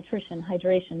lifestyle, nutrition,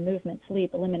 hydration, movement,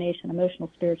 sleep, elimination,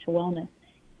 emotional, spiritual wellness,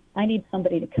 I need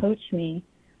somebody to coach me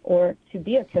or to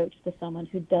be a coach to someone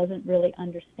who doesn't really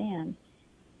understand.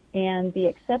 And the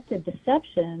accepted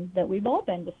deception that we've all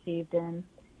been deceived in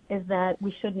is that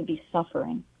we shouldn't be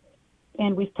suffering.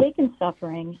 And we've taken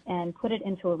suffering and put it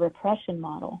into a repression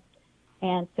model.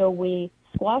 And so we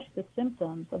squash the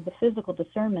symptoms of the physical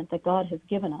discernment that God has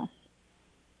given us,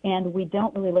 and we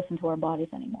don't really listen to our bodies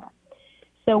anymore.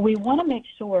 So we want to make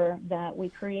sure that we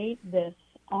create this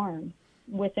arm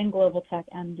within Global Tech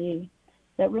MD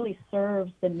that really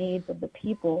serves the needs of the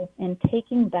people in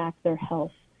taking back their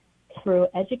health through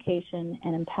education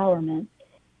and empowerment,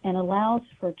 and allows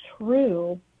for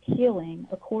true healing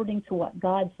according to what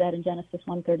God said in Genesis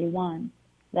 1:31,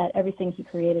 that everything he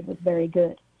created was very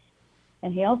good.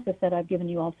 And he also said, I've given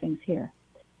you all things here.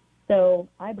 So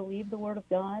I believe the word of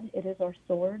God. It is our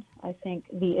sword. I think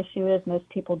the issue is most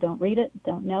people don't read it,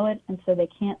 don't know it, and so they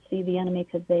can't see the enemy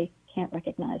because they can't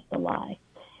recognize the lie.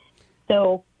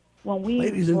 So when we...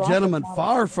 Ladies and gentlemen,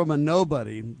 far from a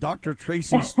nobody, Dr.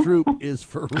 Tracy Stroop is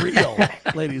for real,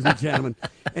 ladies and gentlemen.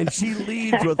 And she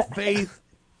leads with faith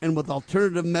and with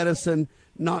alternative medicine,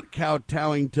 not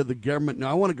kowtowing to the government. Now,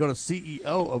 I want to go to CEO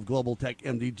of Global Tech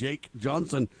MD, Jake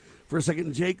Johnson, for a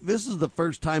second. Jake, this is the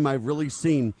first time I've really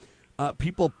seen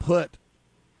people put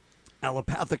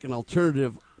allopathic and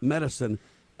alternative medicine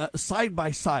side by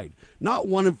side, not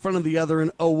one in front of the other,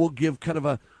 and we'll give kind of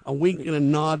a wink and a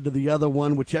nod to the other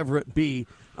one, whichever it be.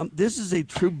 This is a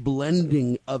true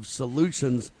blending of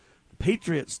solutions,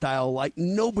 Patriot style, like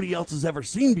nobody else has ever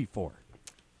seen before.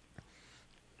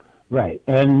 Right,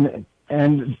 and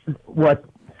what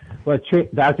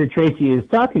Dr. Tracy is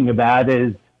talking about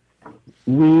is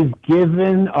we've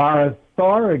given our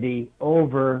authority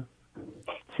over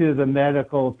to the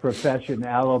medical profession,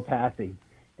 allopathy.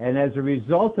 And as a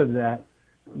result of that,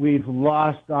 we've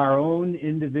lost our own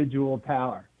individual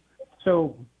power.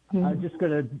 So I'm just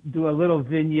going to do a little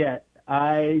vignette.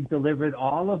 I delivered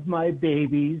all of my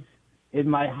babies in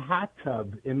my hot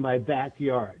tub in my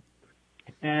backyard.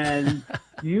 And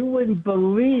you wouldn't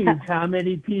believe how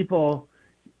many people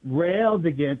railed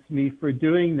against me for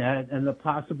doing that and the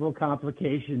possible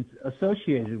complications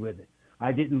associated with it.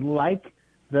 I didn't like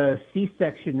the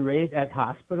C-section rate at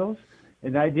hospitals,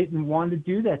 and I didn't want to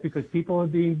do that because people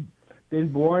have been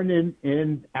born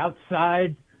in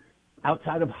outside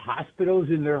of hospitals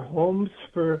in their homes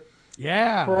for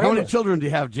forever. How many children do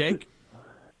you have, Jake?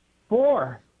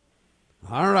 4.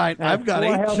 All right, I've got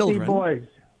 8 children. Boys.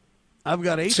 I've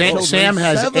got 8 children. Sam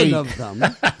has 7 8 of them.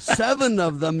 7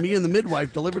 of them, me and the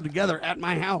midwife delivered together at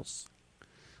my house.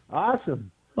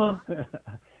 Awesome. Well,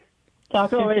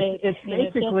 Dr. So Jake, it's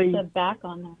basically... just to back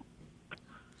on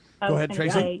that. Go ahead,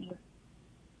 Tracy.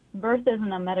 Birth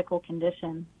isn't a medical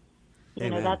condition. You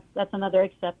Amen. know, that's another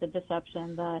accepted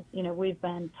deception that, you know, we've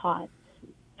been taught.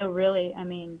 So really, I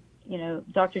mean, you know,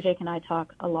 Dr. Jake and I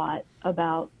talk a lot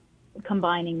about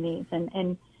combining these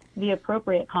and the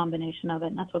appropriate combination of it,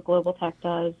 and that's what Global Tech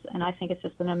does. And I think it's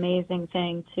just an amazing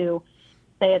thing to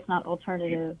say it's not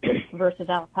alternative versus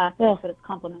allopathic, but it's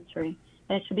complementary.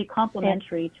 And it should be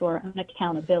complementary to our own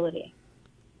accountability.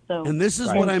 So, and this is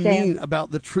what I mean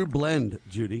about the true blend,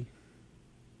 Judy.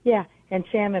 Yeah, and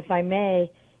Sam, if I may,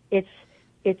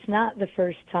 it's not the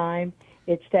first time.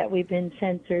 It's that we've been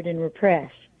censored and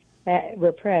repressed.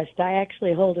 I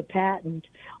actually hold a patent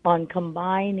on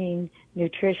combining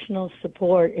nutritional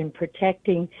support and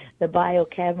protecting the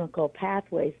biochemical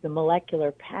pathways, the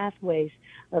molecular pathways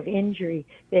of injury,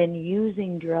 then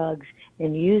using drugs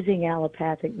and using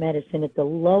allopathic medicine at the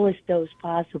lowest dose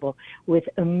possible with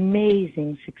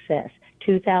amazing success.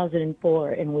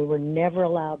 2004, and we were never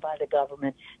allowed by the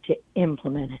government to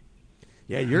implement it.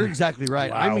 Yeah, you're exactly right.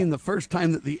 Wow. I mean, the first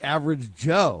time that the average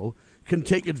Joe can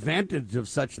take advantage of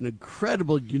such an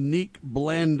incredible, unique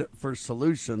blend for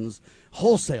solutions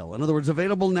wholesale. In other words,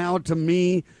 available now to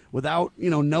me without,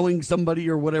 knowing somebody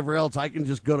or whatever else. I can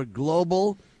just go to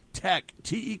Global Tech,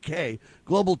 T-E-K,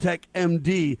 Global Tech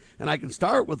MD, and I can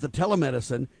start with the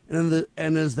telemedicine,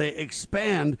 and as they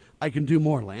expand, I can do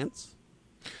more, Lance.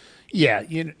 Yeah,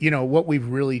 you know what we've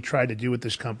really tried to do with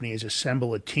this company is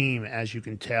assemble a team, as you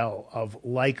can tell, of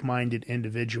like-minded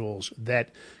individuals that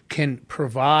can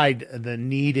provide the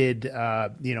needed,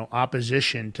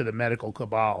 opposition to the medical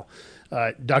cabal.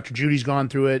 Dr. Judy's gone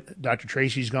through it. Dr.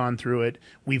 Tracy's gone through it.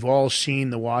 We've all seen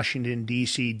the Washington,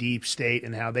 D.C. deep state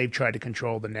and how they've tried to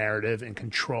control the narrative and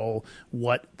control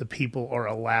what the people are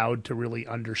allowed to really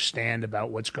understand about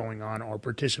what's going on or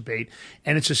participate.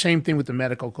 And it's the same thing with the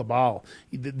medical cabal.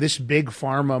 This big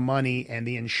pharma money and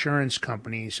the insurance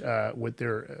companies with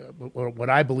their, what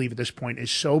I believe at this point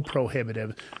is so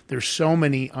prohibitive. There's so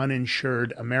many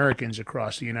uninsured Americans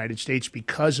across the United States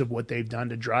because of what they've done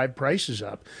to drive prices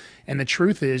up. And the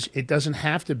truth is, it doesn't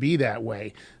have to be that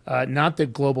way. Not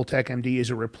that Global Tech MD is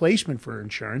a replacement for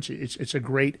insurance. It's a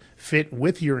great fit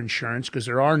with your insurance because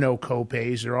there are no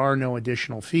copays, there are no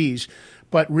additional fees.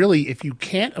 But really, if you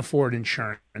can't afford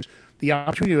insurance, the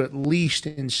opportunity to, at least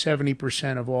in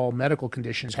 70% of all medical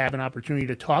conditions, have an opportunity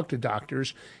to talk to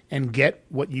doctors and get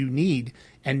what you need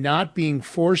and not being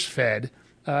force-fed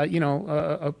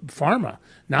pharma,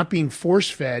 not being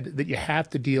force-fed that you have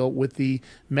to deal with the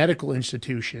medical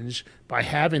institutions by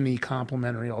having the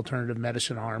complementary alternative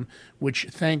medicine arm, which,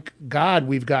 thank God,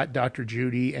 we've got Dr.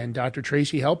 Judy and Dr.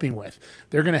 Tracy helping with.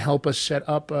 They're going to help us set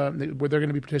up where they're going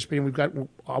to be participating. We've got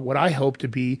what I hope to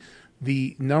be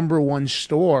the #1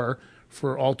 store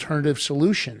for alternative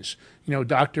solutions. You know,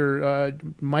 Dr.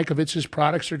 Mikovits's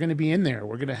products are going to be in there.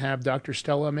 We're going to have Dr.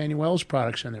 Stella Emanuel's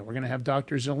products in there. We're going to have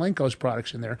Dr. Zelenko's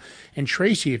products in there. And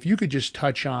Tracy, if you could just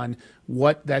touch on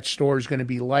what that store is going to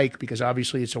be like, because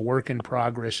obviously it's a work in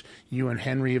progress. You and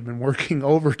Henry have been working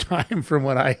overtime, from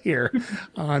what I hear,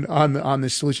 on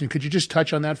this solution. Could you just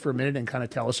touch on that for a minute and kind of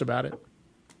tell us about it?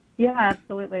 Yeah,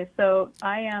 absolutely. So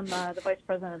I am the Vice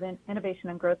President of Innovation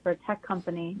and Growth for a tech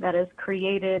company that has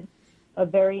created a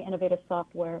very innovative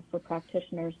software for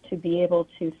practitioners to be able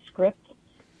to script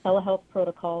telehealth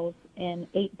protocols in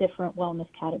 8 different wellness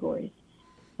categories.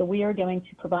 So we are going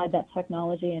to provide that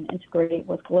technology and integrate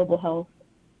with Global Health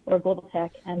or Global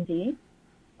Tech MD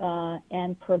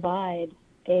and provide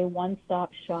a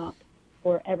one-stop shop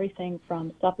for everything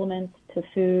from supplements to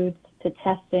foods to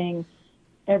testing,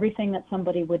 everything that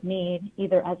somebody would need,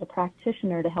 either as a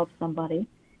practitioner to help somebody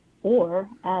or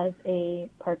as a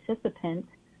participant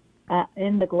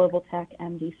in the Global Tech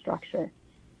MD structure.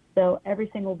 So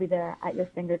everything will be there at your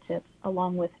fingertips,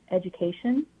 along with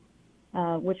education,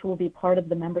 which will be part of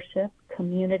the membership,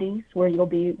 communities where you'll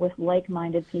be with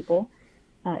like-minded people.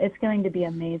 It's going to be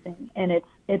amazing. And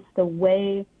it's the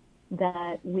way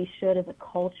that we should, as a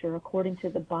culture, according to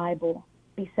the Bible,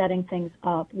 be setting things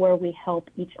up where we help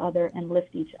each other and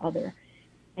lift each other.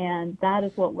 And that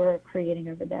is what we're creating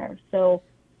over there. So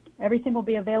everything will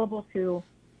be available to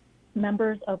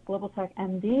members of Global Tech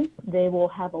MD. They will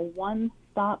have a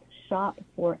one-stop shop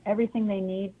for everything they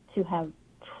need to have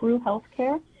true health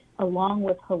care, along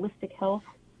with holistic health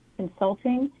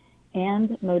consulting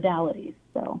and modalities.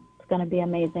 So it's going to be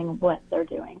amazing what they're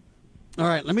doing. All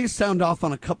right, let me sound off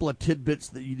on a couple of tidbits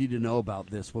that you need to know about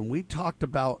this. When we talked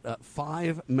about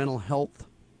 5 mental health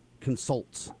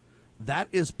consults, that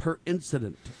is per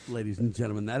incident, ladies and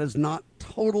gentlemen. That is not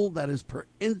total. That is per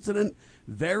incident.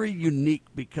 Very unique,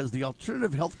 because the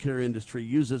alternative healthcare industry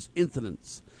uses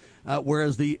incidents,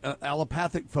 whereas the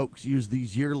allopathic folks use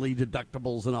these yearly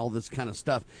deductibles and all this kind of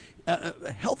stuff.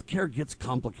 Healthcare gets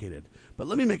complicated, but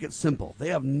let me make it simple. They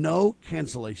have no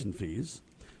cancellation fees,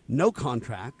 no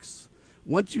contracts.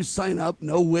 Once you sign up,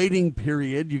 no waiting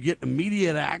period. You get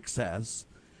immediate access.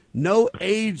 No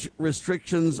age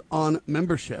restrictions on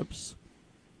memberships.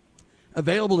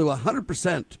 Available to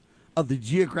 100% of the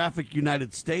geographic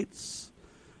United States.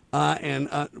 And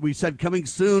we said coming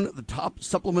soon, the top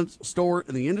supplements store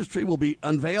in the industry will be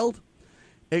unveiled.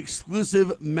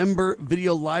 Exclusive member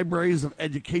video libraries of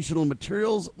educational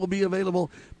materials will be available.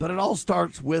 But it all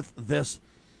starts with this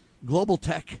Global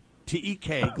Tech,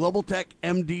 TEK,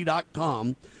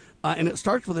 globaltechmd.com. And it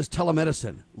starts with this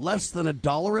telemedicine. Less than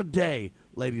 $1 a day,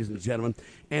 ladies and gentlemen.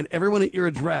 And everyone at your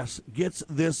address gets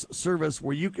this service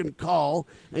where you can call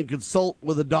and consult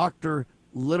with a doctor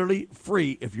literally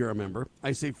free if you're a member.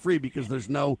 I say free because there's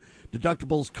no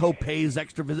deductibles, co-pays,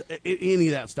 extra visit, any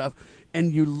of that stuff.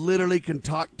 And you literally can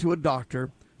talk to a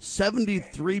doctor.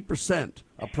 73%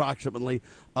 approximately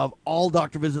of all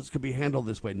doctor visits could be handled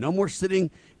this way. No more sitting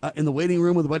in the waiting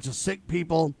room with a bunch of sick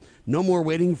people. No more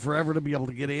waiting forever to be able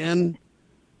to get in.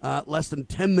 Less than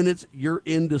 10 minutes, you're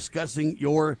in discussing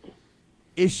your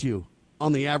issue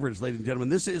on the average, ladies and gentlemen.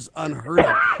 This is unheard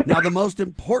of. Now, the most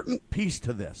important piece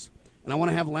to this, and and I want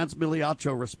to have Lance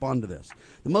Migliaccio respond to this.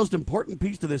 The most important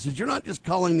piece to this is you're not just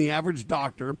calling the average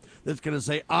doctor that's going to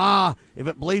say, if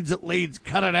it bleeds, it leads,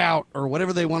 cut it out, or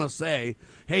whatever they want to say.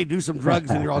 Hey, do some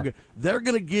drugs and you're all good. They're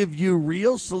going to give you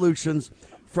real solutions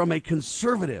from a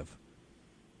conservative,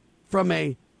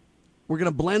 we're going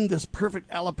to blend this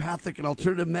perfect allopathic and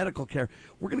alternative medical care.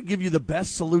 We're going to give you the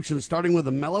best solution, starting with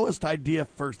the mellowest idea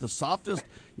first, the softest.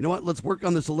 You know what? Let's work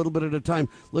on this a little bit at a time.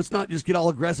 Let's not just get all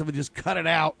aggressive and just cut it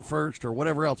out first or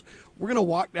whatever else. We're going to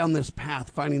walk down this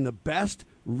path, finding the best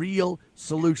real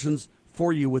solutions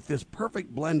for you with this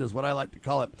perfect blend is what I like to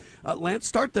call it. Lance,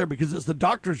 start there because it's the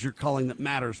doctors you're calling that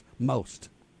matters most.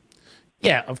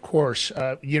 Yeah, of course.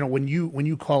 When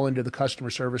you call into the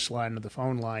customer service line or the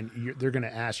phone line, they're going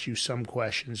to ask you some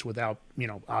questions without,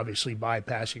 obviously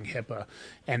bypassing HIPAA.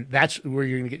 And that's where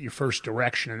you're going to get your first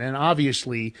direction. And then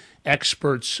obviously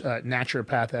experts,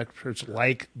 naturopath experts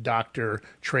like Dr.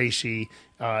 Tracy,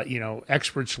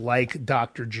 experts like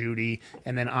Dr. Judy,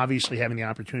 and then obviously having the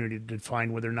opportunity to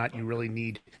define whether or not you really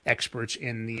need experts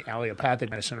in the allopathic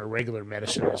medicine or regular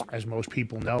medicine, as most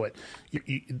people know it.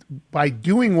 By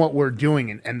doing what we're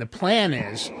doing, and the plan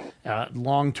is,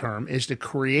 long term, is to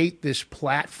create this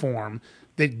platform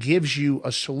that gives you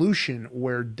a solution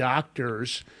where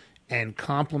doctors and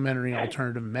complementary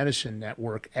alternative medicine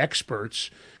network experts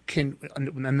can,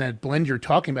 and that blend you're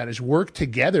talking about, is work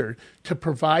together to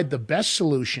provide the best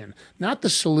solution, not the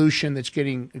solution that's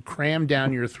getting crammed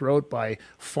down your throat by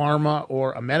pharma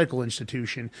or a medical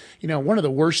institution. One of the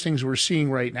worst things we're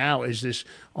seeing right now is this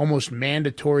almost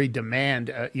mandatory demand,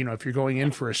 if you're going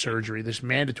in for a surgery, this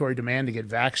mandatory demand to get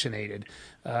vaccinated.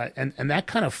 And that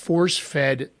kind of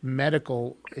force-fed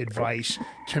medical advice,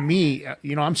 to me,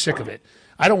 I'm sick of it.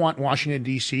 I don't want Washington,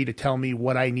 D.C. to tell me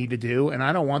what I need to do, and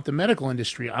I don't want the medical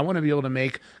industry. I want to be able to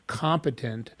make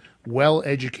competent,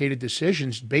 well-educated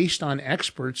decisions based on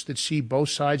experts that see both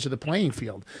sides of the playing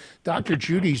field. Dr.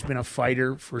 Judy's been a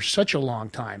fighter for such a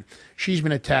long time. She's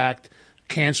been attacked,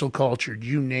 cancel cultured,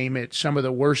 you name it, some of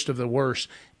the worst of the worst.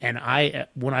 And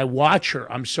when I watch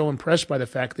her, I'm so impressed by the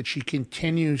fact that she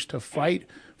continues to fight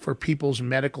for people's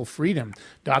medical freedom.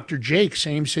 Dr. Jake,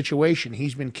 same situation.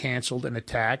 He's been canceled and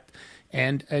attacked.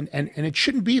 And it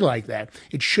shouldn't be like that.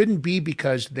 It shouldn't be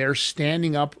because they're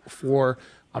standing up for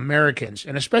Americans,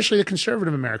 and especially the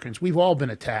conservative Americans. We've all been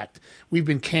attacked. We've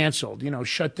been canceled,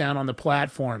 shut down on the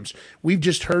platforms. We've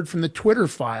just heard from the Twitter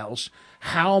files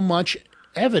how much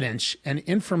evidence and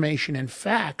information and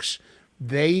facts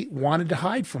they wanted to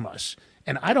hide from us.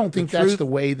 And I don't think that's the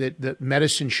way that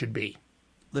medicine should be.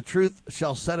 The truth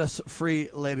shall set us free,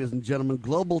 ladies and gentlemen.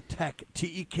 Global Tech,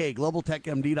 TEK,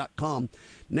 globaltechmd.com.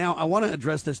 Now, I want to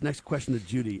address this next question to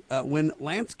Judy. When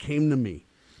Lance came to me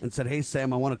and said, hey,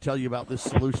 Sam, I want to tell you about this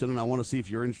solution, and I want to see if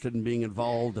you're interested in being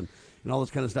involved and all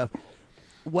this kind of stuff,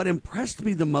 what impressed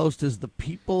me the most is the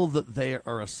people that they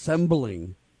are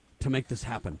assembling to make this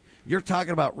happen. You're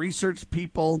talking about research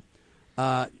people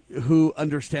who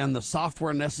understand the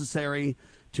software necessary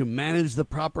to manage the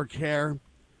proper care,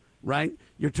 right?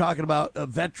 You're talking about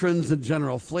veterans and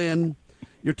General Flynn.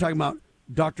 You're talking about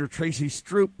Dr. Tracy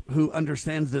Stroop, who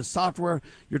understands this software.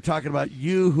 You're talking about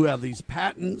you, who have these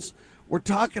patents. We're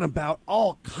talking about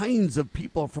all kinds of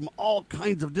people from all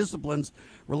kinds of disciplines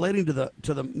relating to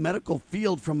the medical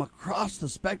field from across the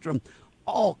spectrum,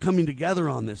 all coming together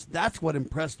on this. That's what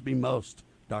impressed me most,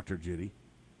 Dr. Judy.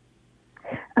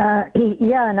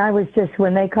 Yeah, and I was just,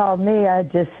 when they called me, I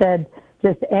just said,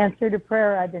 just answered a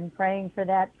prayer. I've been praying for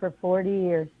that for 40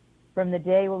 years. From the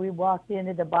day when we walked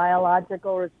into the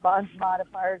Biological Response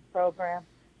Modifiers program,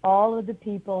 all of the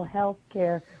people,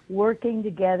 healthcare, working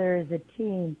together as a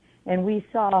team, and we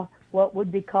saw what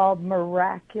would be called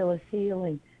miraculous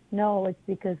healing. No, it's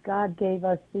because God gave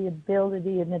us the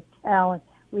ability and the talent.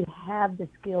 We have the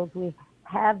skills, we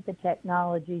have the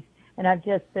technologies, and I've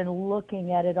just been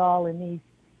looking at it all in these,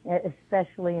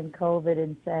 especially in COVID,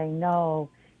 and saying, no,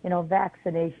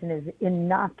 vaccination is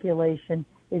inoculation,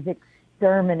 is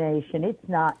extermination. It's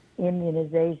not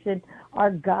immunization.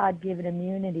 Our God-given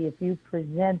immunity, if you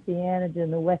present the antigen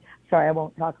the way, sorry, I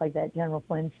won't talk like that, General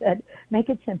Flynn said, make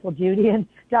it simple, Judy. And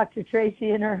Dr.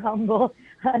 Tracy in her humble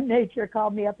nature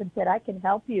called me up and said, I can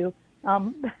help you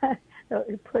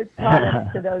put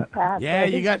products to those pathways. Yeah,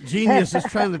 you got geniuses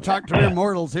trying to talk to mere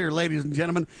mortals here, ladies and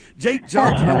gentlemen. Jake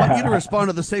Johnson, I want you to respond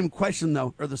to the same question,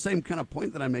 though, or the same kind of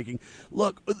point that I'm making.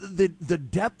 Look, the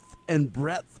depth and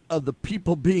breadth of the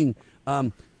people being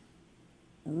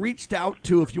reached out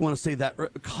to, if you want to say that,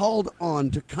 called on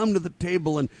to come to the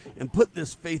table and put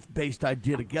this faith-based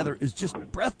idea together is just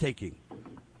breathtaking.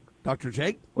 Dr.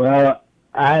 Jake? Well,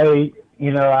 I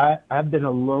I've been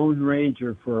a lone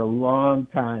ranger for a long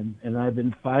time, and I've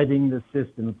been fighting the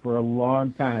system for a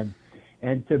long time.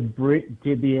 And to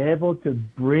be able to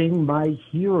bring my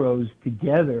heroes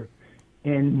together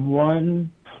in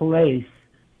one place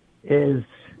is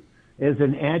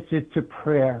an answer to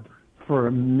prayer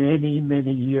for many,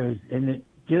 many years. And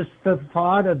just the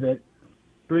thought of it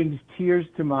brings tears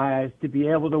to my eyes to be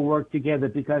able to work together,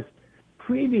 because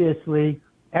previously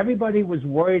everybody was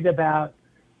worried about,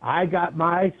 I got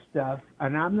my stuff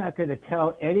and I'm not going to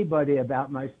tell anybody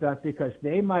about my stuff because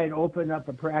they might open up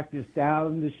a practice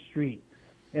down the street.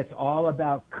 It's all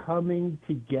about coming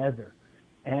together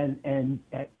and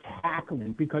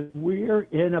tackling, because we're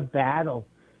in a battle.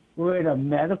 We're in a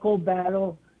medical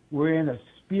battle. We're in a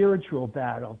spiritual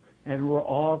battle, and we're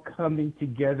all coming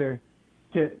together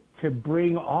to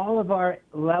bring all of our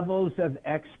levels of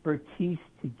expertise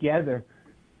together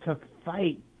to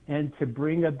fight and to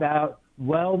bring about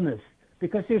wellness,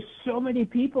 because there's so many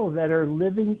people that are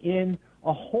living in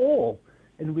a hole,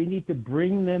 and we need to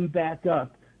bring them back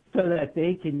up so that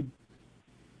they can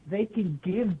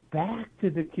give back to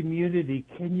the community.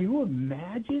 Can you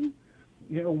imagine,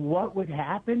 what would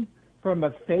happen from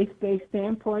a faith-based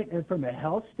standpoint and from a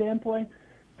health standpoint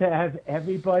to have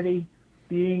everybody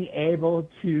being able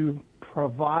to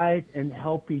provide and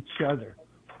help each other?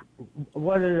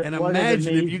 Imagine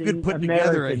if you could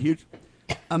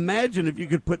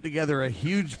put together a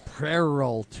huge prayer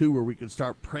roll too, where we could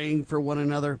start praying for one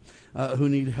another who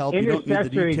need help. You don't need the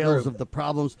details of the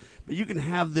problems, but you can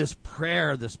have this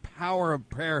prayer, this power of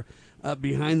prayer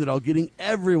behind it all, getting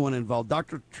everyone involved.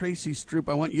 Dr. Tracy Stroop,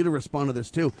 I want you to respond to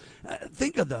this too.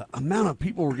 Think of the amount of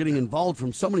people we're getting involved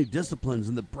from so many disciplines,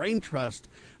 and the brain trust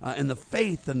and the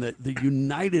faith and the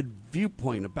united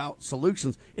viewpoint about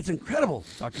solutions. It's incredible,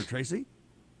 Dr. Tracy.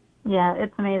 Yeah,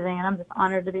 it's amazing, and I'm just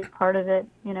honored to be part of it.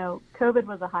 COVID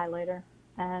was a highlighter,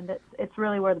 and it's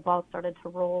really where the ball started to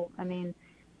roll. I mean,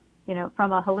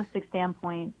 from a holistic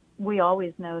standpoint, we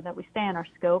always know that we stay in our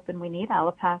scope and we need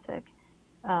allopathic.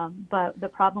 But the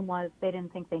problem was they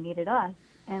didn't think they needed us.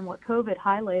 And what COVID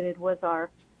highlighted was our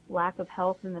lack of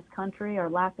health in this country, our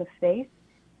lack of faith.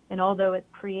 And although it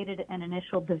created an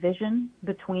initial division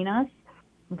between us,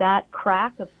 that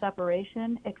crack of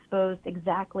separation exposed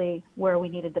exactly where we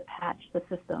needed to patch the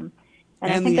system.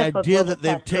 And the idea that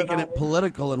they've taken it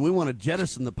political, and we want to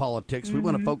jettison the politics. Mm-hmm. We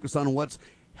want to focus on what's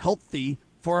healthy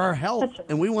for our health,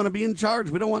 and we want to be in charge.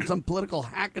 We don't want some political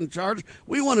hack in charge.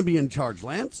 We want to be in charge,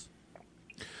 Lance.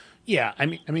 Yeah, I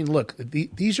mean, look,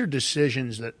 these are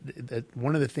decisions that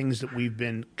one of the things that we've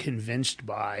been convinced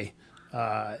by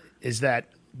is that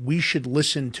we should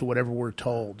listen to whatever we're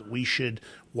told. We should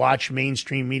watch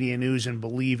mainstream media news and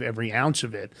believe every ounce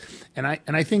of it. And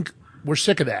I think we're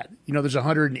sick of that. There's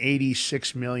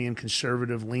 186 million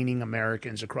conservative-leaning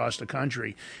Americans across the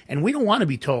country, and we don't want to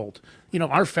be told.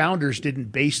 Our founders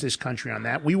didn't base this country on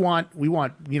that. We want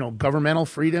governmental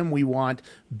freedom. We want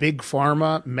big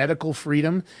pharma, medical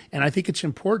freedom, and I think it's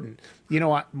important.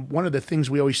 One of the things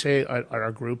we always say at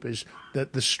our group is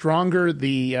that the stronger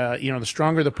the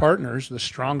stronger the partners, the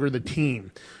stronger the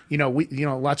team.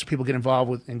 Lots of people get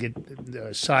involved with and get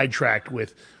sidetracked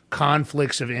with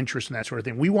conflicts of interest and that sort of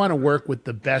thing. We want to work with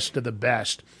the best of the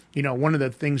best. One of the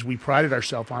things we prided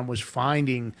ourselves on was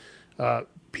finding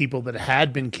people that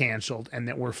had been canceled and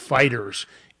that were fighters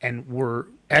and were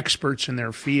experts in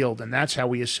their field. And that's how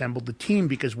we assembled the team,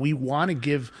 because we want to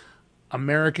give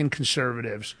American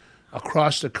conservatives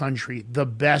across the country the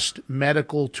best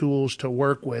medical tools to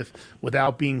work with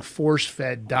without being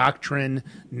force-fed doctrine,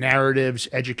 narratives,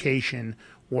 education,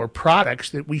 or products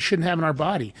that we shouldn't have in our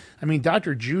body. I mean,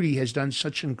 Dr. Judy has done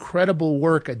such incredible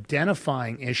work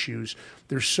identifying issues.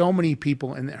 There's so many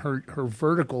people in her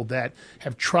vertical that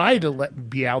have tried to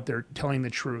be out there telling the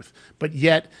truth, but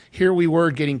yet here we were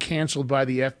getting canceled by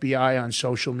the FBI on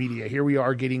social media. Here we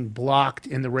are getting blocked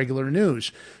in the regular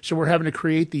news. So we're having to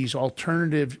create these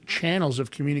alternative channels of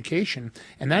communication,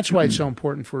 and that's why it's so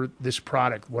important for this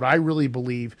product. What I really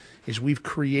believe is we've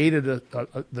created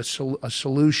a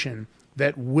solution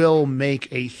that will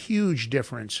make a huge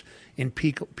difference in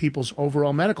people's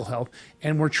overall medical health.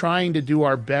 And we're trying to do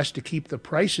our best to keep the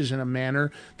prices in a manner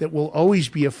that will always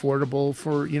be affordable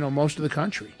for, most of the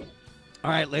country.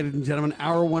 All right, ladies and gentlemen,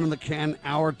 hour one in the can,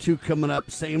 hour two coming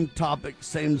up. Same topic,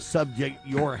 same subject,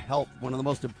 your health. One of the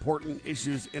most important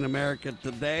issues in America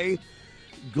today.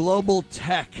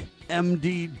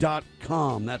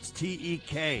 GlobalTechMD.com. That's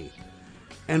TEK.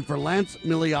 And for Lance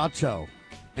Migliaccio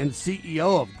and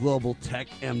CEO of Global Tech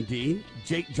MD,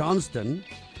 Jake Johnston,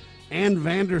 Ann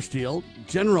Vandersteel,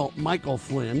 General Michael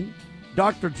Flynn,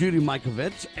 Dr. Judy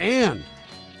Mikovits, and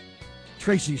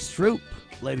Tracy Stroop,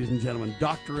 ladies and gentlemen,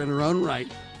 doctor in her own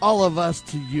right, all of us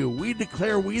to you. We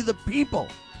declare, we the people,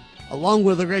 along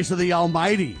with the grace of the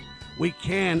Almighty, we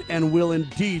can and will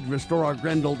indeed restore our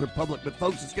grand old republic. But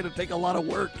folks, it's going to take a lot of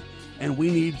work, and we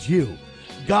need you.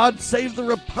 God save the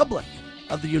Republic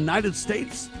of the United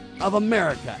States of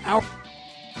America. Our